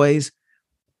his boys,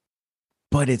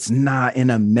 but it's not in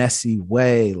a messy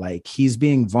way. Like he's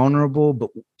being vulnerable, but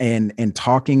and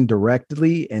talking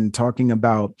directly and talking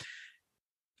about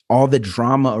all the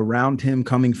drama around him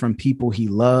coming from people he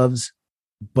loves,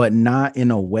 but not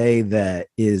in a way that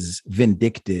is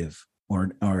vindictive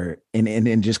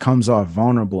and just comes off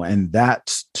vulnerable. And that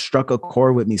struck a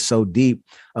chord with me so deep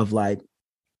of like,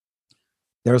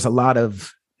 there's a lot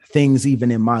of things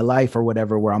even in my life or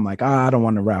whatever, where I'm like, I don't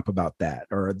want to rap about that,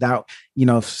 or that,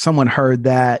 if someone heard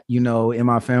that, in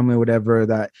my family or whatever,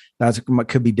 that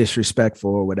could be disrespectful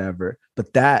or whatever.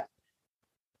 But that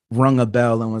rung a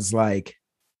bell and was like,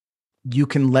 you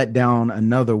can let down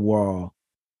another wall,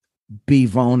 be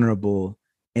vulnerable,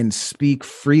 and speak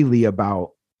freely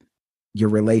about your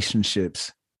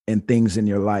relationships and things in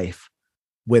your life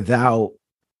without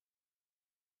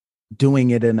doing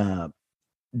it in a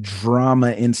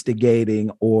drama instigating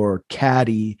or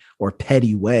catty or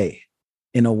petty way,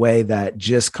 in a way that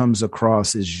just comes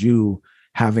across as you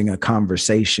having a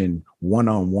conversation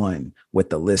one-on-one with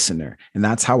the listener. And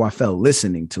that's how I felt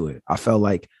listening to it. I felt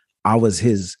like I was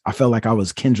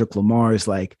Kendrick Lamar's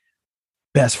like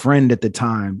best friend at the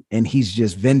time. And he's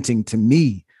just venting to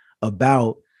me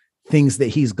about things that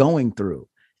he's going through.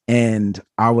 And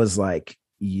I was like,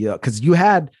 yeah, because you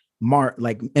had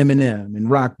like Eminem and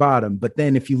Rock Bottom, but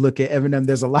then if you look at Eminem,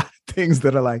 there's a lot of things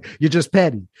that are like, you're just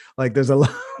petty. Like there's a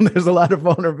lot of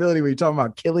vulnerability when you're talking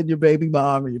about killing your baby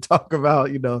mom, or you talk about,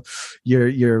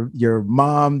 your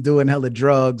mom doing hella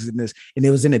drugs and this, and it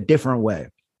was in a different way.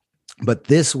 But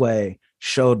this way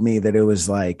showed me that it was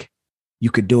like,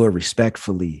 you could do it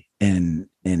respectfully and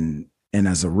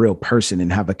as a real person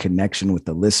and have a connection with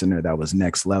the listener that was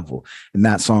next level. And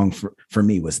that song for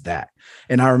me was that.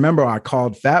 And I remember I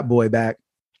called Fat Boy back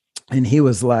and he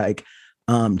was like,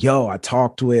 yo, I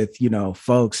talked with,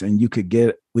 folks, and we could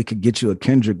get you a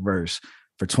Kendrick verse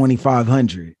for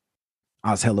 $2,500.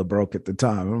 I was hella broke at the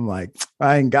time. I'm like,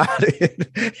 I ain't got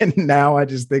it. And now I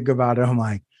just think about it. I'm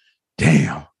like,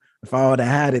 damn, if I would have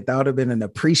had it, that would have been an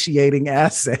appreciating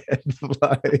asset.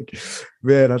 Like,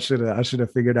 man, I should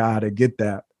have figured out how to get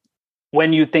that.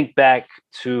 When you think back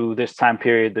to this time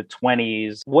period, the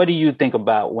 20s, what do you think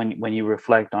about when you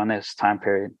reflect on this time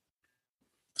period?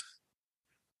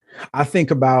 I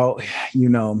think about,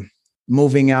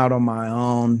 moving out on my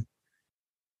own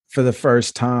for the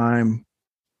first time.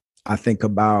 I think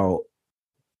about,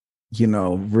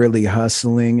 really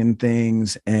hustling and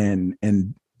things and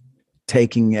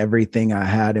taking everything I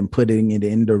had and putting it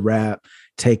into rap,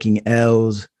 taking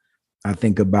L's. I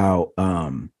think about,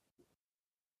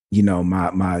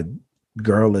 my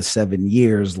girl of 7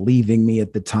 years leaving me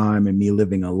at the time and me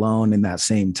living alone in that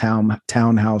same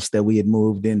townhouse that we had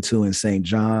moved into in St.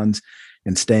 John's,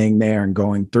 and staying there and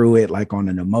going through it like on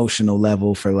an emotional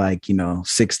level for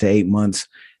 6 to 8 months.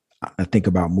 I think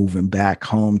about moving back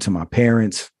home to my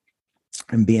parents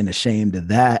and being ashamed of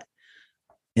that,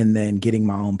 and then getting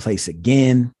my own place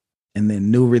again, and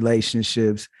then new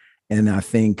relationships. And I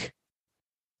think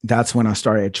that's when I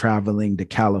started traveling to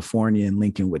California and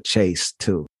linking with Chase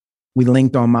too. We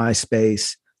linked on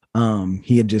MySpace.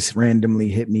 He had just randomly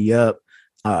hit me up.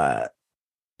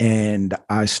 And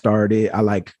I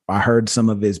heard some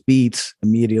of his beats,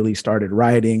 immediately started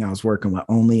writing. I was working with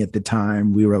Only at the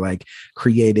time. We were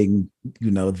creating,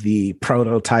 the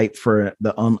prototype for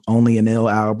the Only an Ill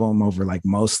album over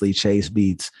mostly Chase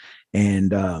beats.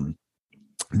 And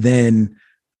then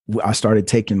I started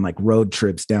taking road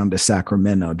trips down to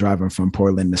Sacramento, driving from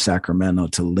Portland to Sacramento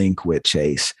to link with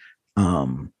Chase.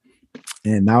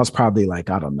 And that was probably around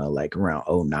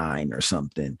 2009 or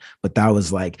something. But that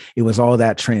was it was all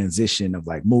that transition of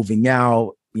moving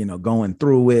out, going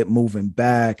through it, moving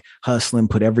back, hustling,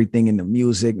 put everything into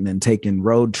music, and then taking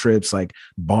road trips,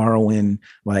 borrowing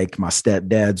my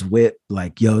stepdad's whip,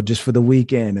 just for the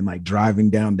weekend, and driving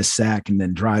down to Sac and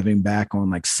then driving back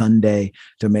on Sunday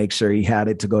to make sure he had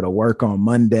it to go to work on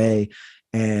Monday.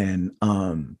 And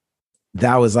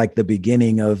that was the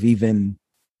beginning of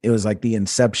it was the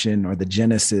inception or the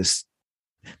genesis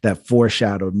that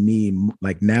foreshadowed me.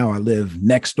 Now I live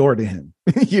next door to him,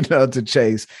 to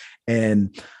Chase.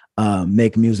 And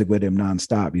make music with him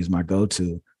nonstop. He's my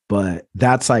go-to. But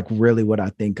that's like really what I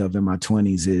think of in my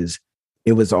 20s is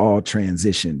it was all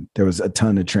transition. There was a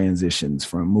ton of transitions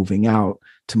from moving out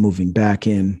to moving back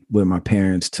in with my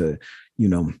parents to, you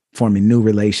know, forming new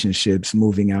relationships,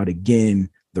 moving out again,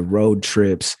 the road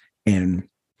trips. And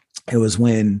it was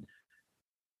when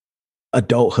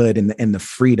adulthood and the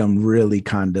freedom really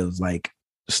kind of like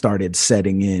started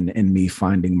setting in and me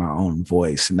finding my own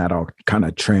voice. And that all kind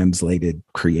of translated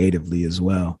creatively as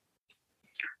well.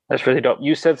 That's really dope.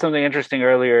 You said something interesting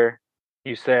earlier.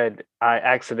 You said I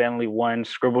accidentally won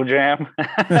Scribble Jam.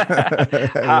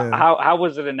 How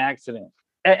was it an accident?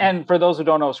 And for those who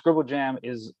don't know, Scribble Jam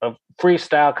is a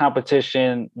freestyle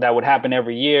competition that would happen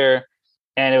every year.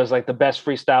 And it was like the best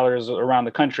freestylers around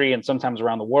the country and sometimes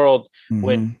around the world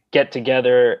would get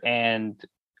together and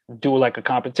do like a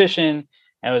competition.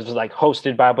 And it was like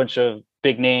hosted by a bunch of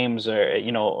big names, or,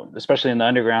 you know, especially in the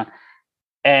underground.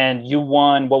 And you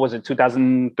won, what was it,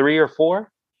 2003 or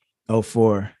 4?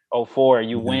 04. 04,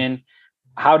 you win.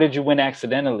 How did you win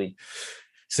accidentally?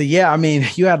 So, yeah, I mean,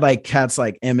 you had like cats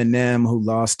like Eminem who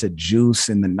lost to Juice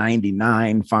in the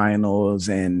 99 finals,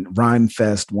 and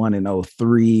Rhymefest won in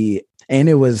 03. And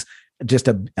it was just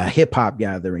a hip hop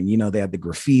gathering. You know, they had the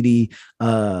graffiti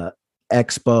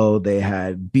expo, they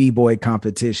had b-boy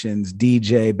competitions,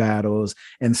 DJ battles.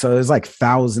 And so there's like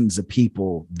thousands of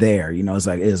people there. You know,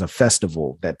 it was a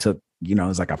festival that took, you know, it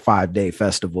was like a 5-day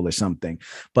festival or something.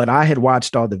 But I had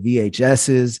watched all the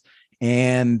VHSs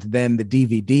and then the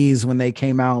DVDs when they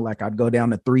came out. Like I'd go down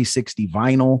to 360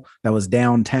 Vinyl that was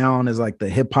downtown as like the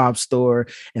hip hop store.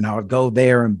 And I would go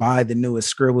there and buy the newest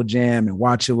Scribble Jam and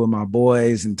watch it with my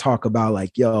boys and talk about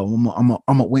like, yo, I'm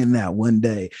gonna win that one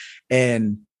day.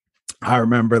 And I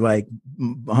remember like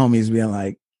homies being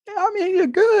like, yeah, I mean, you're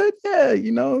good. Yeah.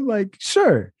 You know, like,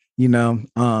 sure. You know,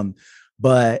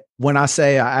 but when I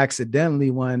say I accidentally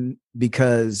won,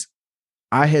 because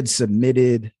I had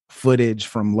submitted footage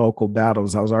from local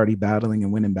battles. I was already battling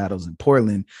and winning battles in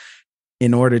Portland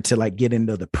in order to like get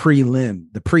into the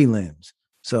prelims.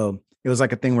 So it was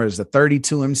like a thing where it's a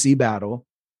 32 MC battle,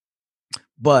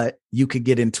 but you could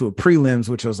get into a prelims,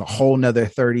 which was a whole nother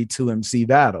 32 MC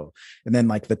battle. And then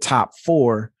like the top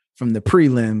 4 from the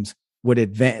prelims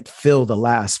would fill the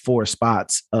last 4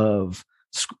 spots of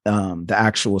the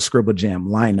actual Scribble Jam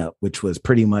lineup, which was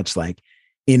pretty much like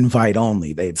invite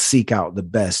only. They'd seek out the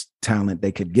best talent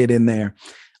they could get in there.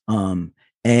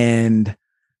 And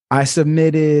I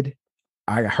submitted,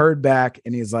 I heard back,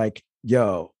 and he's like,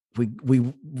 yo,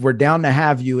 we're down to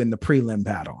have you in the prelim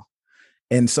battle.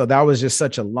 And so that was just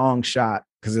such a long shot,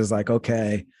 because it was like,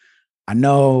 okay, I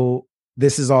know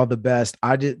this is all the best.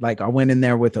 I went in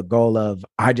there with a goal of,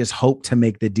 I just hope to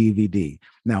make the DVD.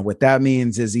 Now, what that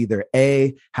means is either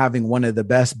A, having one of the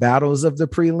best battles of the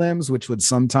prelims, which would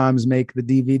sometimes make the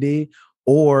DVD,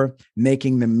 or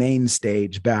making the main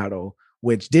stage battle,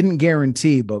 which didn't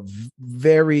guarantee, but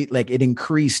very like it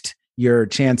increased your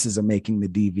chances of making the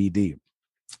DVD,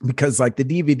 because like the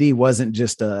DVD wasn't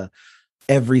just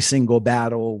every single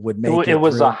battle would make it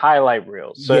was a highlight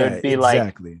reel. So yeah, it'd be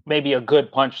exactly. Like maybe a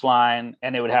good punchline,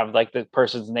 and it would have like the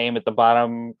person's name at the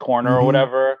bottom corner or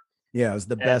whatever. Yeah, it was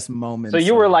the best moment. So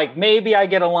you were like, maybe I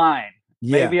get a line.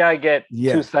 Yeah. Maybe I get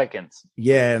 2 seconds.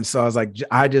 Yeah. And so I was like,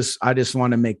 I just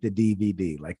want to make the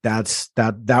DVD. Like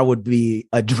that would be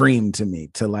a dream to me,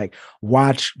 to like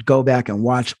go back and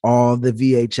watch all the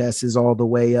VHSs all the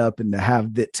way up, and to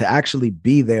have to actually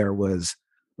be there was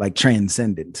like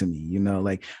transcendent to me, you know.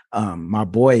 Like my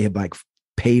boy had like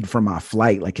paid for my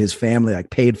flight, like his family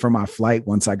like paid for my flight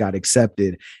once I got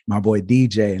accepted, my boy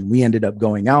DJ, and we ended up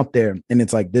going out there. And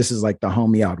it's like, this is like the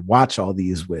homie I'd watch all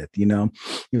these with, you know.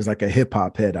 He was like a hip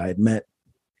hop head I had met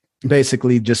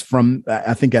basically just from,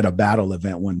 I think at a battle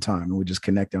event one time, and we just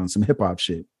connected on some hip hop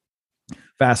shit.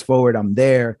 Fast forward, I'm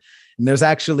there. And there's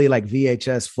actually like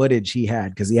VHS footage he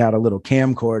had, because he had a little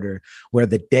camcorder where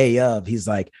the day of, he's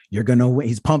like, you're going to win.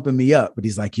 He's pumping me up, but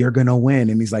he's like, you're going to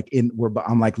win. And he's like,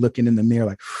 I'm like looking in the mirror,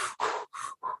 like,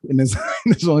 and this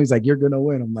one, he's like, you're going to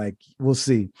win. I'm like, we'll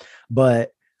see.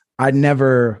 But it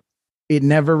never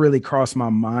really crossed my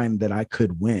mind that I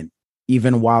could win,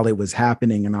 even while it was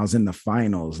happening. And I was in the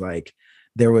finals. Like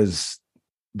there was,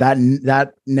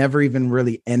 that never even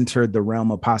really entered the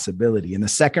realm of possibility. In the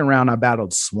second round, I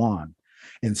battled Swan,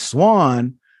 and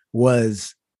Swan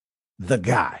was the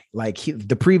guy. Like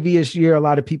the previous year, a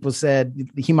lot of people said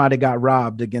he might have got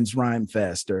robbed against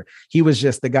Rhymefest, or he was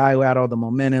just the guy who had all the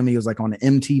momentum. He was like on the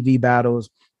MTV battles.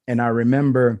 And I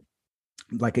remember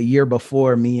like a year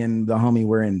before, me and the homie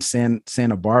were in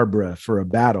Santa Barbara for a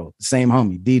battle, same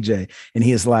homie DJ. And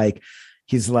he is like,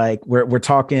 he's like, we're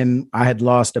talking. I had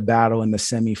lost a battle in the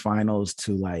semifinals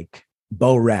to like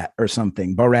Borat or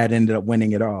something. Borat ended up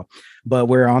winning it all, but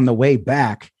we're on the way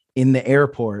back in the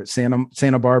airport,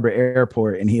 Santa Barbara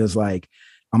airport, and he was like,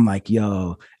 I'm like,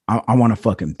 yo, I want to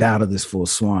fucking battle this fool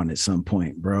Swan at some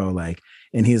point, bro. Like,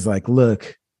 and he's like,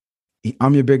 look,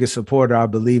 I'm your biggest supporter. I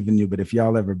believe in you, but if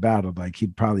y'all ever battled, like,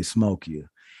 he'd probably smoke you.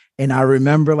 And I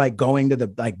remember like going to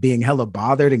the, like being hella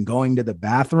bothered and going to the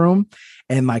bathroom.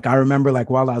 And like, I remember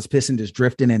like while I was pissing, just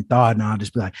drifting in thought, and I'll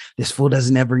just be like, this fool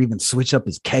doesn't ever even switch up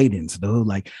his cadence, dude.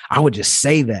 Like, I would just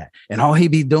say that. And all he'd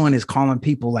be doing is calling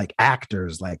people like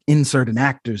actors, like insert an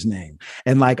actor's name.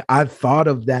 And like, I thought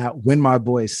of that when my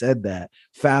boy said that.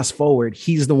 Fast forward,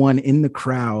 he's the one in the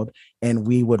crowd, and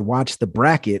we would watch the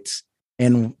brackets.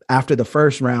 And after the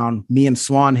first round, me and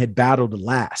Swan had battled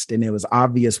last, and it was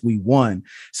obvious we won.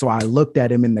 So I looked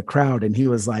at him in the crowd, and he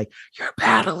was like, you're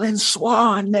battling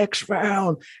Swan next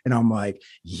round. And I'm like,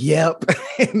 yep.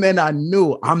 And then I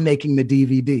knew I'm making the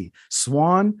DVD.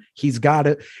 Swan, he's got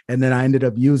it. And then I ended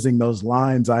up using those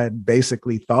lines I had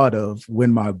basically thought of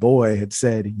when my boy had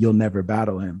said, you'll never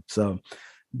battle him. So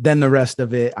then the rest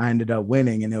of it, I ended up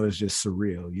winning, and it was just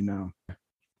surreal, you know?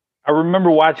 I remember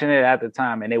watching it at the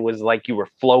time, and it was like you were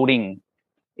floating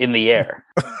in the air.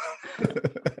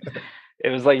 It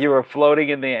was like you were floating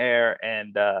in the air,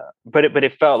 and but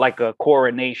it felt like a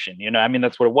coronation. You know, I mean,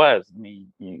 that's what it was. I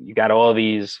mean, you got all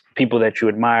these people that you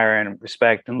admire and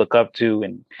respect and look up to,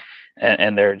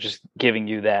 and they're just giving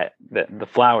you the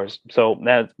flowers. So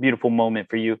that's a beautiful moment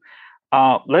for you.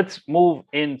 Let's move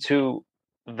into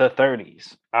the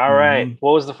 30s. All right.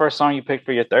 What was the first song you picked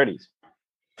for your 30s?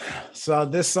 So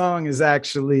this song is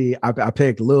actually, I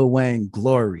picked Lil Wayne,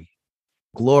 Glory.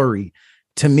 Glory,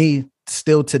 to me,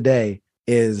 still today,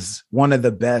 is one of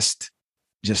the best,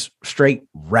 just straight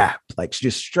rap, like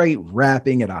just straight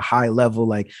rapping at a high level.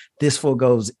 Like, this fool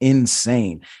goes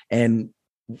insane. And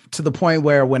to the point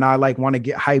where when I like want to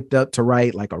get hyped up to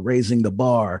write like a Raising the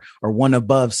Bar or One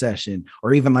Above session,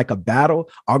 or even like a battle,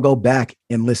 I'll go back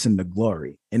and listen to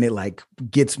Glory. And it like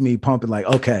gets me pumping, like,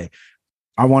 okay,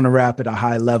 I want to rap at a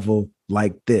high level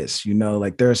like this, you know,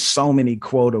 like there's so many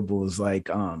quotables,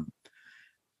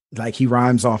 like he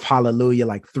rhymes off hallelujah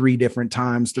like 3 different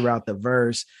times throughout the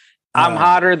verse. I'm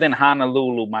hotter than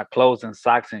Honolulu. My clothes and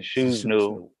socks and shoes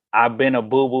new. I've been a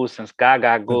boo-boo since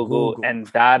Gaga Google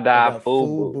and Dada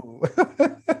Boo-Boo.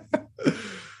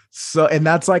 So, and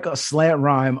that's like a slant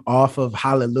rhyme off of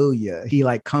hallelujah. He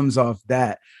like comes off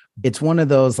that. It's one of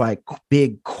those like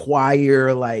big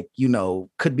choir, like, you know,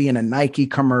 could be in a Nike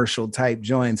commercial type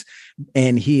joints.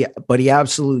 And he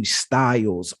absolutely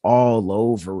styles all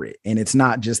over it. And it's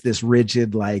not just this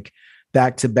rigid, like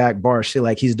back-to-back bar shit.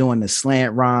 Like, he's doing the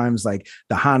slant rhymes, like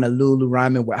the Honolulu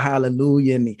rhyming with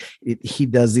hallelujah. And he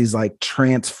does these like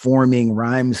transforming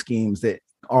rhyme schemes that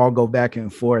all go back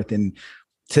and forth. And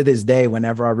to this day,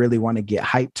 whenever I really want to get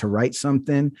hyped to write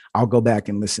something, I'll go back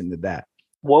and listen to that.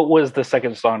 What was the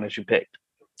second song that you picked?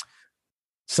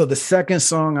 So the second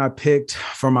song I picked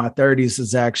for my 30s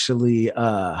is actually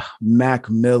Mac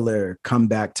Miller, Come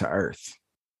Back to Earth.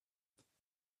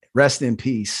 Rest in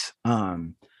peace.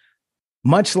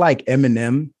 Much like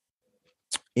Eminem,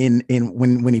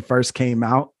 when he first came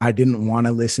out, I didn't want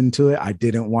to listen to it. I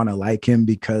didn't want to like him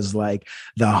because like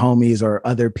the homies or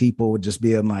other people would just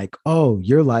be like, oh,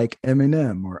 you're like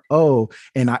Eminem, or oh,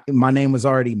 and my name was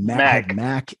already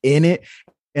Mac in it.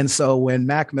 And so when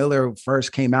Mac Miller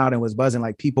first came out and was buzzing,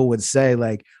 like people would say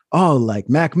like, oh, like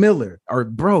Mac Miller, or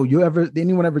bro, did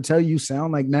anyone ever tell you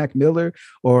sound like Mac Miller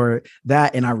or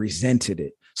that? And I resented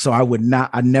it. So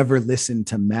I never listened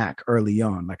to Mac early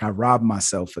on. Like, I robbed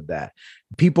myself of that.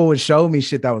 People would show me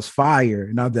shit that was fire,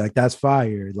 and I'd be like, that's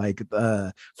fire. Like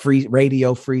free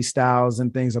radio freestyles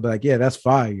and things. I'd be like, yeah, that's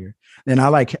fire. And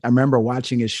I remember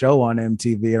watching his show on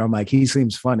MTV, and I'm like, he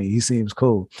seems funny. He seems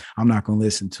cool. I'm not going to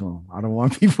listen to him. I don't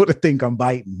want people to think I'm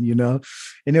biting, you know?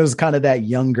 And it was kind of that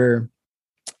younger,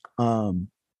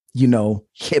 you know,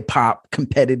 hip hop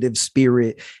competitive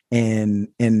spirit and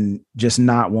just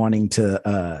not wanting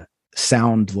to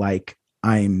sound like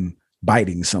I'm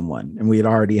biting someone. And we had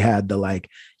already had the, like,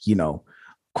 you know,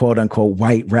 quote unquote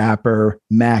white rapper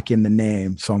Mac in the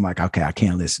name. So I'm like, okay, I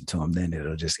can't listen to him. Then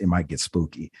it might get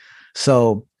spooky.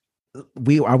 So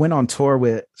I went on tour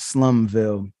with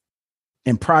Slumville.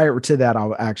 And prior to that,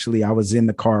 I was in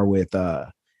the car with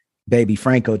Baby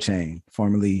Franco Chain,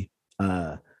 formerly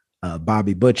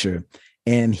Bobby Butcher,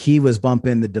 and he was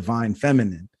bumping the Divine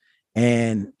Feminine.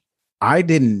 And I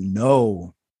didn't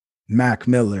know Mac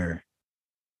Miller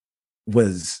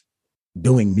was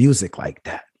doing music like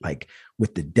that, like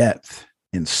with the depth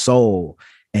and soul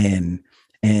and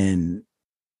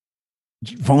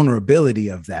vulnerability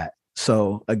of that.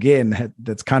 So again,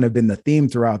 that's kind of been the theme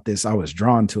throughout this. I was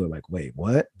drawn to it, like, wait,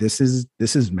 what? This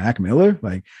is Mac Miller,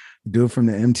 like dude from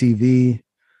the MTV,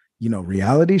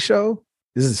 reality show.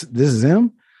 This is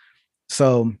him.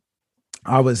 So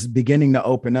I was beginning to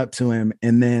open up to him,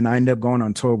 and then I ended up going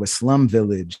on tour with Slum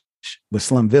Village,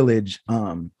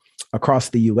 across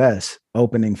the U.S.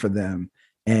 opening for them,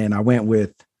 and I went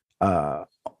with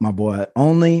my boy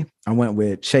Only. I went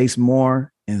with Chase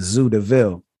Moore and Zoo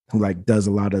DeVille, who like does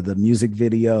a lot of the music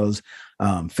videos,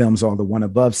 films all the One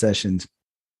Above sessions,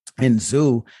 and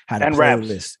Zoo had a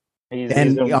playlist.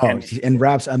 And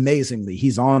raps amazingly.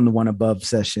 He's on the One Above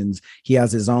sessions. He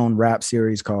has his own rap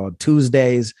series called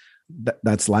Tuesdays.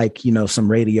 That's like,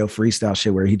 some radio freestyle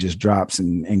shit where he just drops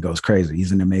and goes crazy.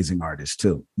 He's an amazing artist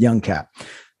too. Young cat.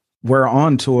 We're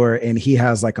on tour and he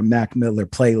has like a Mac Miller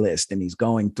playlist and he's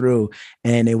going through.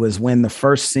 And it was when the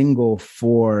first single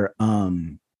for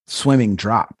Swimming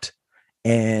dropped.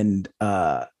 And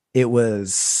it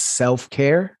was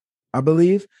Self-Care, I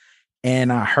believe.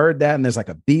 And I heard that and there's like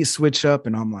a beat switch up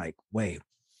and I'm like, wait,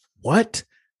 what?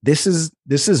 This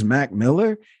is Mac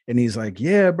Miller? And he's like,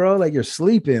 yeah, bro, like you're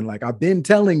sleeping. Like I've been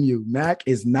telling you, Mac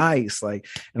is nice. Like,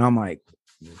 and I'm like,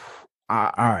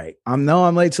 all right, I'm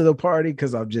late to the party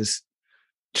because I've just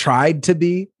tried to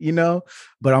be,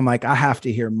 but I'm like, I have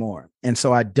to hear more. And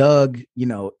so I dug,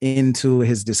 into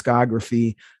his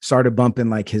discography, started bumping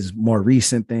like his more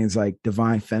recent things like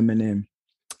Divine Feminine.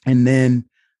 And then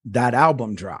that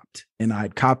album dropped and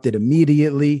I'd copped it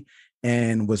immediately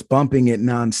and was bumping it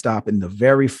nonstop. And the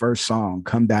very first song,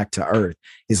 Come Back to Earth,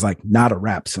 is like not a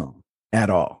rap song at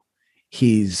all.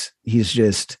 He's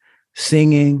just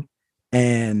singing,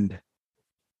 and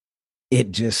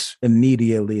it just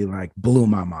immediately like blew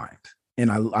my mind.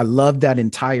 And I love that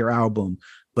entire album,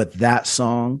 but that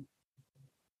song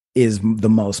is the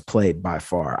most played by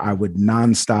far. I would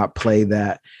nonstop play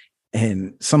that.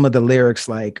 And some of the lyrics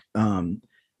like,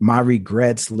 my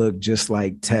regrets look just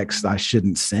like text I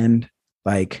shouldn't send.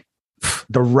 Like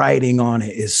the writing on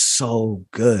it is so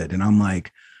good. And I'm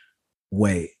like,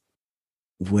 wait,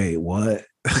 what?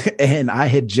 And I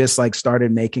had just like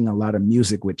started making a lot of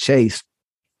music with Chase.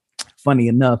 Funny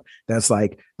enough, that's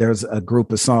like, there's a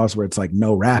group of songs where it's like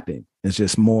no rapping. It's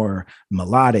just more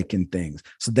melodic and things.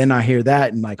 So then I hear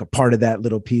that and like a part of that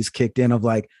little piece kicked in of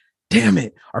like, damn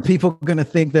it, are people going to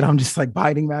think that I'm just like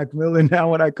biting Mac Miller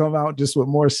now when I come out just with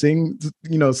more singing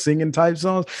type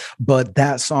songs? But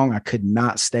that song I could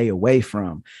not stay away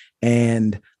from.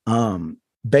 And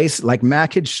like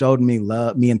Mac had showed me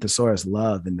and Thesaurus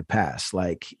love in the past.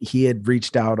 Like he had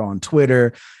reached out on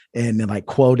Twitter and then like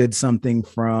quoted something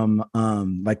from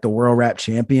like the World Rap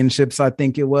Championships, I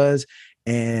think it was.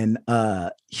 And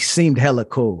he seemed hella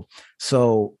cool.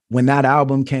 So when that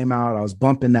album came out, I was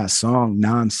bumping that song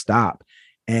nonstop.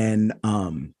 And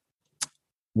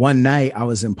one night I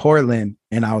was in Portland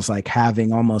and I was like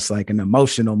having almost like an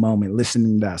emotional moment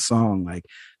listening to that song. Like,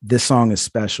 this song is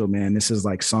special, man. This is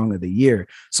like song of the year.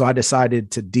 So I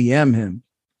decided to DM him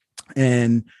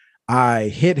and I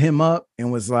hit him up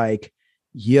and was like,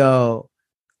 yo,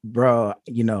 bro,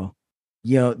 you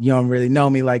don't really know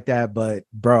me like that, but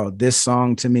bro, this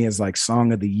song to me is like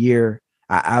song of the year.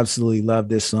 I absolutely love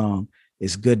this song.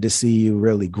 It's good to see you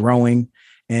really growing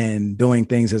and doing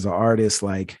things as an artist.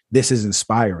 Like, this is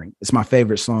inspiring. It's my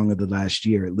favorite song of the last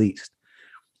year, at least.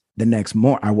 The next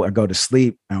morning, I go to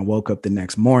sleep and I woke up the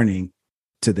next morning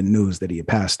to the news that he had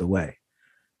passed away.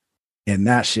 And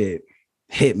that shit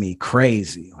hit me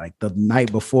crazy. Like the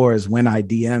night before is when I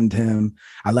DM'd him.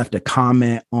 I left a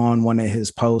comment on one of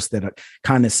his posts that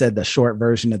kind of said the short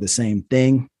version of the same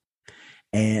thing.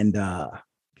 And I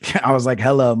was like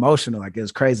hella emotional. Like, it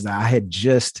was crazy. I had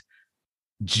just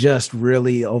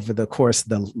really over the course of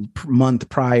the month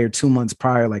prior, 2 months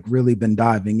prior, like really been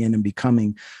diving in and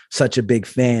becoming such a big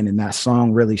fan. And that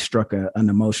song really struck an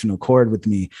emotional chord with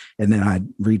me. And then I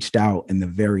reached out, and the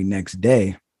very next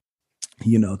day,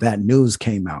 that news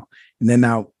came out. And then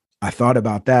now I thought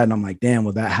about that and I'm like, damn,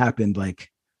 well, that happened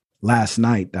like last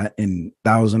night. That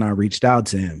was when I reached out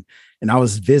to him. And I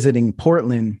was visiting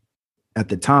Portland at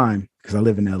the time because I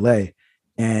live in LA.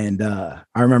 And I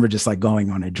remember just like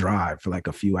going on a drive for like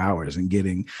a few hours and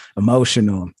getting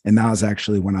emotional. And that was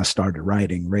actually when I started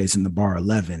writing Raising the Bar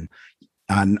 11.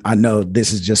 I know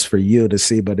this is just for you to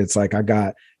see, but it's like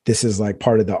this is like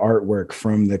part of the artwork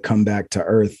from the Come Back to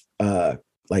Earth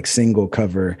like single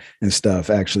cover and stuff.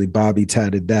 Actually, Bobby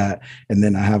tatted that. And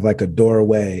then I have like a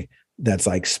doorway that's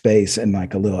like space and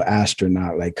like a little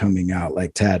astronaut like coming out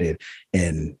like tatted.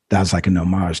 And that was like an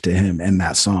homage to him and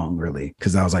that song, really,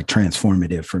 because that was like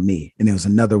transformative for me. And it was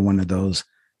another one of those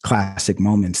classic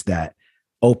moments that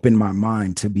opened my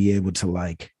mind to be able to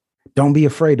like, don't be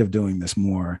afraid of doing this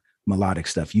more melodic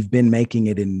stuff. You've been making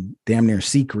it in damn near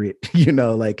secret,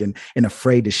 like, and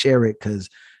afraid to share it because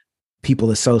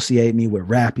people associate me with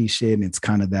rappy shit. And it's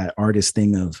kind of that artist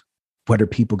thing of what are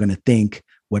people going to think?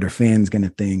 What are fans going to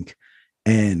think?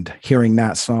 And hearing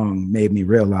that song made me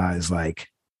realize, like,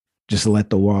 just let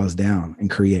the walls down and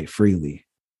create freely.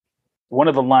 One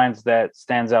of the lines that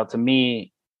stands out to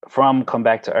me from Come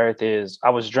Back to Earth is, I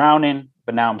was drowning,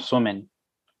 but now I'm swimming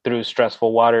through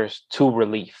stressful waters to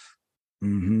relief.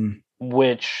 Mm-hmm.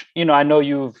 Which, I know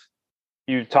you've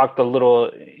talked a little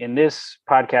in this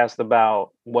podcast about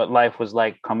what life was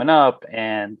like coming up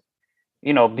and,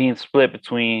 being split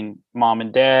between mom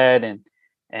and dad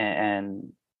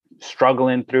and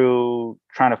struggling through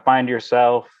trying to find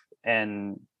yourself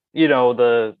and,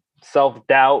 the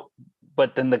self-doubt,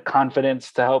 but then the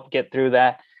confidence to help get through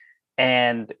that,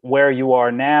 and where you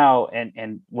are now.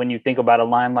 And when you think about a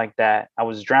line like that, I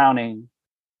was drowning,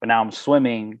 but now I'm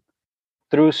swimming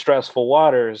through stressful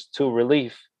waters to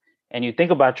relief. And you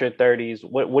think about your 30s,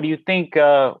 what do you think?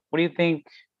 What do you think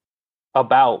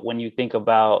about when you think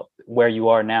about where you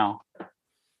are now?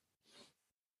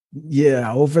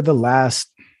 Yeah, over the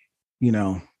last,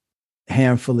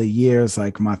 handful of years,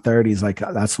 like my 30s, like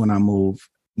that's when I moved.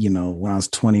 When I was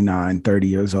 29, 30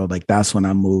 years old, like that's when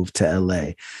I moved to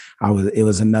LA. It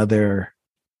was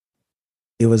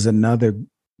another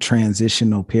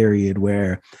transitional period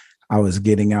where I was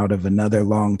getting out of another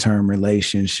long-term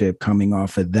relationship, coming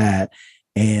off of that,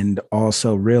 and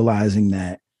also realizing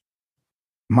that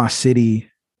my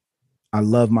city, I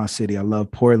love my city, I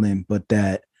love Portland, but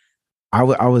that I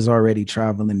was already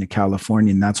traveling to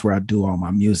California, and that's where I do all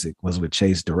my music, was with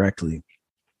Chase directly.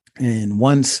 And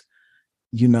once,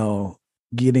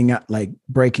 getting like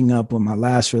breaking up with my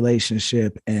last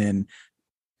relationship and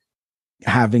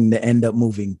having to end up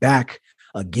moving back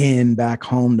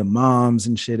home to mom's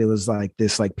and shit, it was like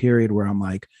this like period where I'm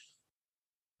like,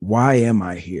 why am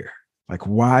I here? Like,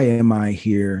 why am I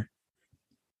here?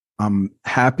 I'm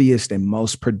happiest and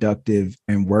most productive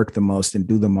and work the most and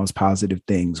do the most positive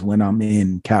things when I'm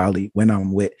in Cali, when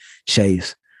I'm with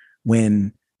Chase,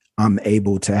 when I'm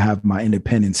able to have my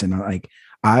independence. And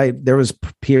there was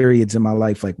periods in my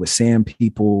life, like with Sam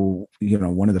People,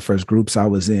 one of the first groups I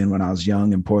was in when I was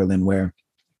young in Portland, where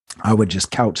I would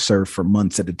just couch surf for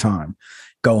months at a time,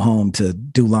 go home to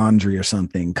do laundry or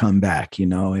something, come back,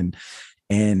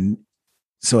 and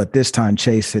so at this time,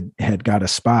 Chase had got a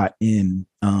spot in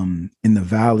the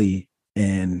Valley,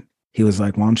 and he was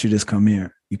like, why don't you just come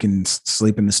here? You can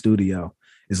sleep in the studio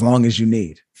as long as you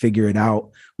need, figure it out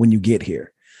when you get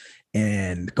here.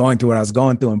 And going through what I was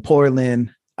going through in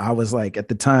Portland, I was like, at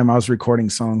the time I was recording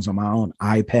songs on my own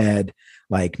iPad,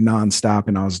 like nonstop.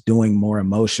 And I was doing more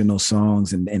emotional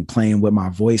songs and playing with my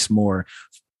voice more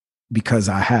because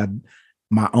I had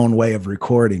my own way of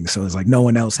recording. So it's like no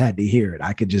one else had to hear it.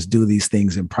 I could just do these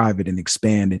things in private and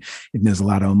expand it. And there's a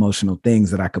lot of emotional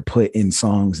things that I could put in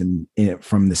songs and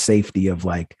from the safety of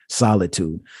like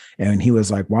solitude. And he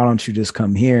was like, why don't you just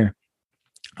come here?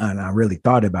 And I really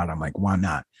thought about it. I'm like, why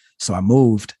not? So I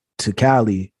moved to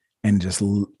Cali and just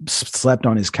slept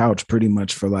on his couch pretty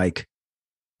much for like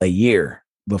a year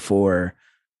before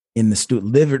in the studio,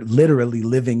 literally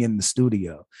living in the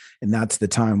studio. And that's the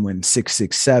time when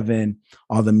 667,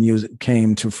 all the music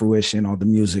came to fruition, all the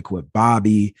music with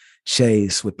Bobby,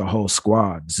 Chase, with the whole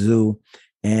squad, Zoo.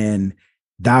 And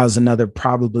that was another,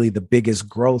 probably the biggest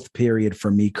growth period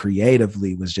for me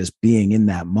creatively, was just being in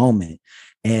that moment.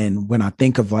 And when I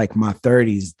think of like my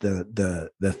 30s,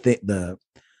 the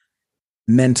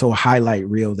mental highlight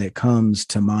reel that comes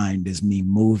to mind is me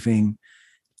moving,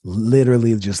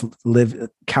 literally just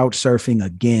couch surfing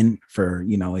again for,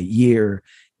 a year,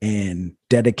 and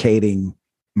dedicating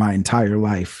my entire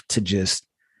life to just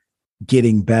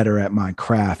getting better at my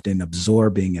craft and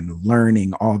absorbing and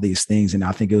learning all these things. And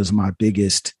I think it was my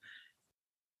biggest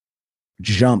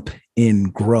jump in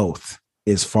growth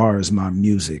as far as my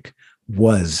music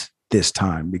was this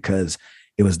time, because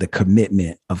it was the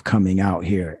commitment of coming out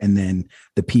here. And then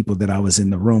the people that I was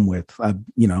in the room with,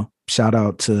 shout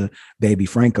out to Baby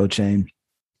Franco Chain.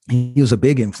 He was a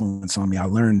big influence on me. I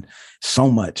learned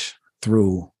so much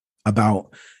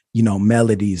about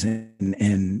melodies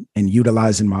and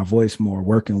utilizing my voice more,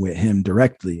 working with him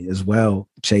directly as well.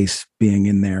 Chase being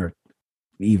in there,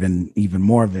 even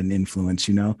more of an influence,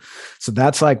 So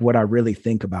that's like what I really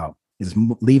think about, is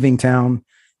leaving town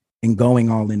and going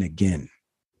all in again.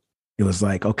 It was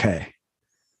like, okay,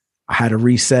 I had a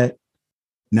reset.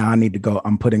 Now I need to go.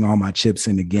 I'm putting all my chips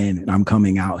in again, and I'm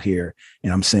coming out here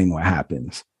and I'm seeing what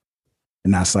happens.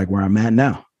 And that's like where I'm at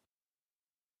now.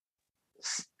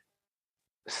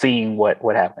 seeing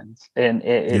what happens, and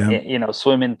you know,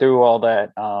 swimming through all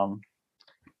that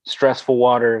stressful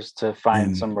waters to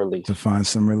find some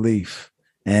relief.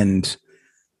 And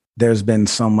there's been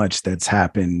so much that's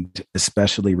happened,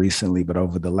 especially recently, but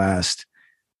over the last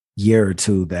year or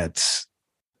two, that's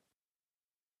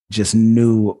just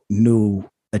new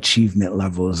achievement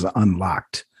levels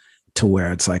unlocked to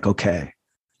where it's like, okay,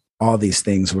 all these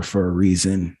things were for a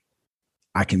reason.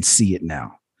 I can see it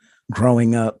now.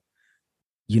 Growing up,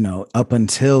 you know, up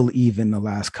until even the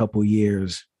last couple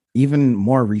years, even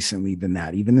more recently than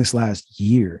that, even this last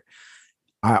year,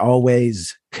 I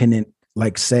always couldn't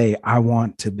like say, I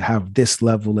want to have this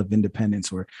level of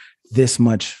independence or this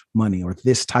much money or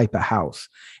this type of house.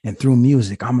 And through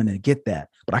music, I'm going to get that.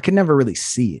 But I could never really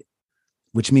see it,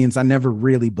 which means I never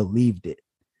really believed it.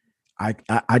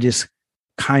 I just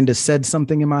kind of said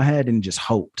something in my head and just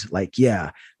hoped like,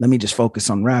 yeah, let me just focus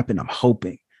on rapping. I'm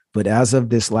hoping. But as of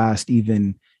this last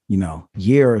even, you know,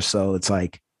 year or so, it's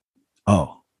like,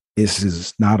 oh, this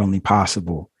is not only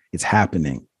possible, it's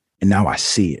happening. And now I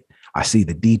see it. I see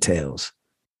the details.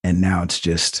 And now it's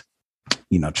just,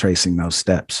 you know, tracing those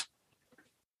steps.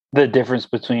 The difference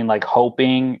between like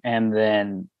hoping and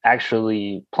then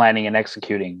actually planning and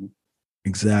executing.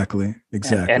 Exactly.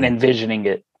 And envisioning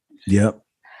it. Yep.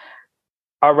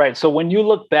 All right. So when you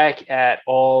look back at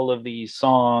all of these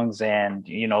songs and,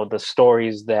 you know, the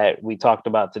stories that we talked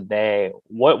about today,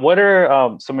 what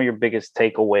are some of your biggest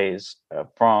takeaways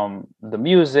from the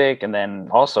music and then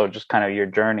also just kind of your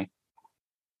journey?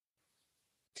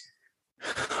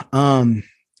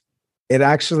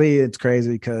 It's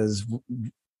crazy because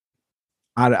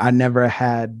I never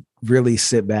had really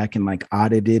sit back and like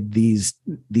audited these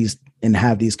and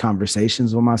have these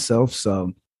conversations with myself.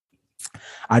 So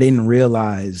I didn't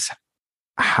realize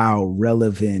how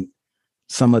relevant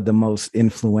some of the most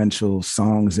influential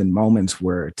songs and moments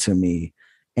were to me,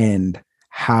 and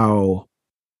how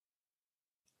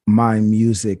my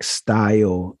music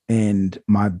style and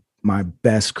my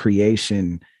best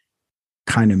creation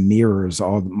kind of mirrors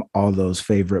all those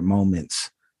favorite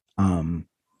moments.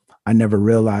 I never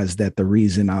realized that the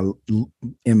reason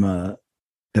that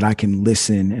I can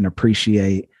listen and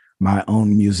appreciate my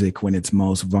own music when it's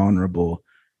most vulnerable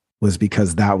was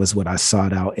because that was what I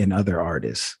sought out in other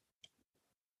artists.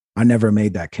 I never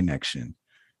made that connection.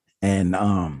 And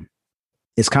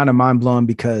it's kind of mind blowing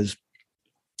because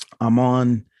I'm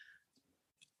on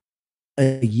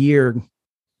a year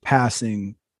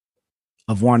passing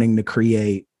of wanting to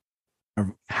create,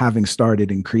 or having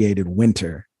started and created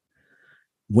Winter.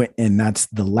 And that's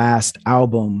the last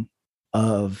album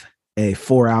of a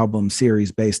 4-album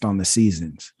series based on the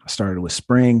seasons. I started with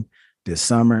spring, did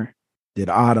summer, did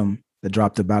autumn, that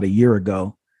dropped about a year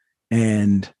ago,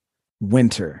 and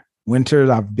winter.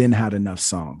 Winter, I've had enough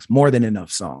songs, more than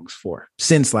enough songs for.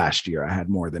 Since last year, I had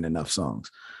more than enough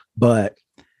songs, but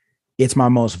it's my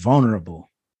most vulnerable.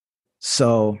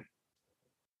 So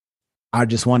I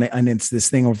just want to, and it's this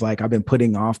thing of like, I've been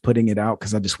putting it out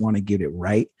because I just want to get it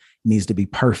right. It needs to be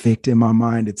perfect in my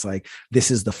mind. It's like,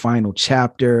 this is the final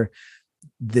chapter.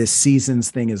 This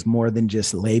seasons thing is more than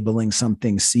just labeling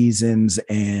something seasons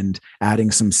and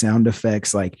adding some sound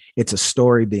effects. Like, it's a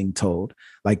story being told.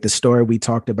 Like the story we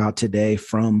talked about today,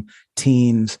 from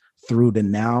teens through to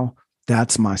now,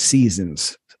 that's my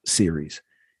seasons series.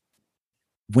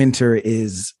 Winter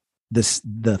is the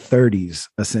 30s,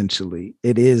 essentially.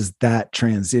 It is that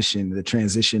transition, the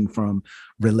transition from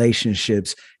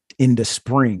relationships into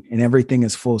spring, and everything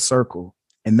is full circle.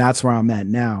 And that's where I'm at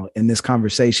now. And this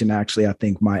conversation actually, I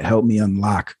think, might help me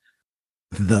unlock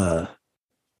the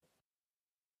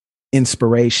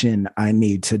inspiration I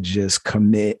need to just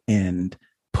commit and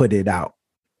put it out,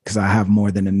 because I have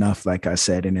more than enough, like I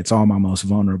said, and it's all my most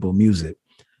vulnerable music.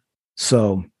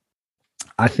 So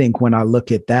I think when I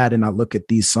look at that and I look at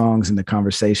these songs and the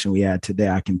conversation we had today,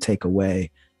 I can take away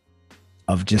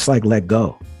of just like, let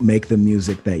go, make the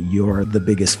music that you're the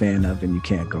biggest fan of and you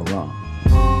can't go wrong.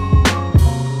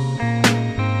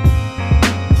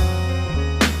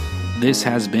 This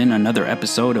has been another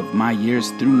episode of My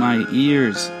Years Through My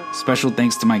Ears. Special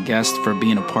thanks to my guest for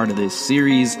being a part of this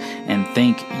series, and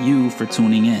thank you for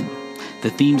tuning in. The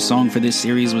theme song for this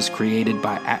series was created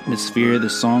by Atmosphere. The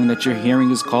song that you're hearing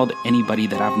is called Anybody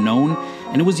That I've Known,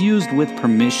 and it was used with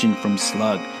permission from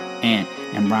Slug, Ant,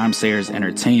 and Rhymesayers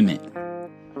Entertainment.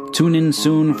 Tune in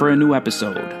soon for a new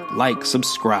episode. Like,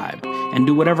 subscribe, and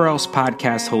do whatever else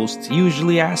podcast hosts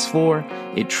usually ask for.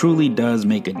 It truly does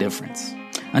make a difference.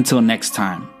 Until next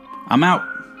time, I'm out.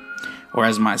 Or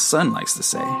as my son likes to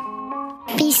say,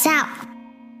 peace out.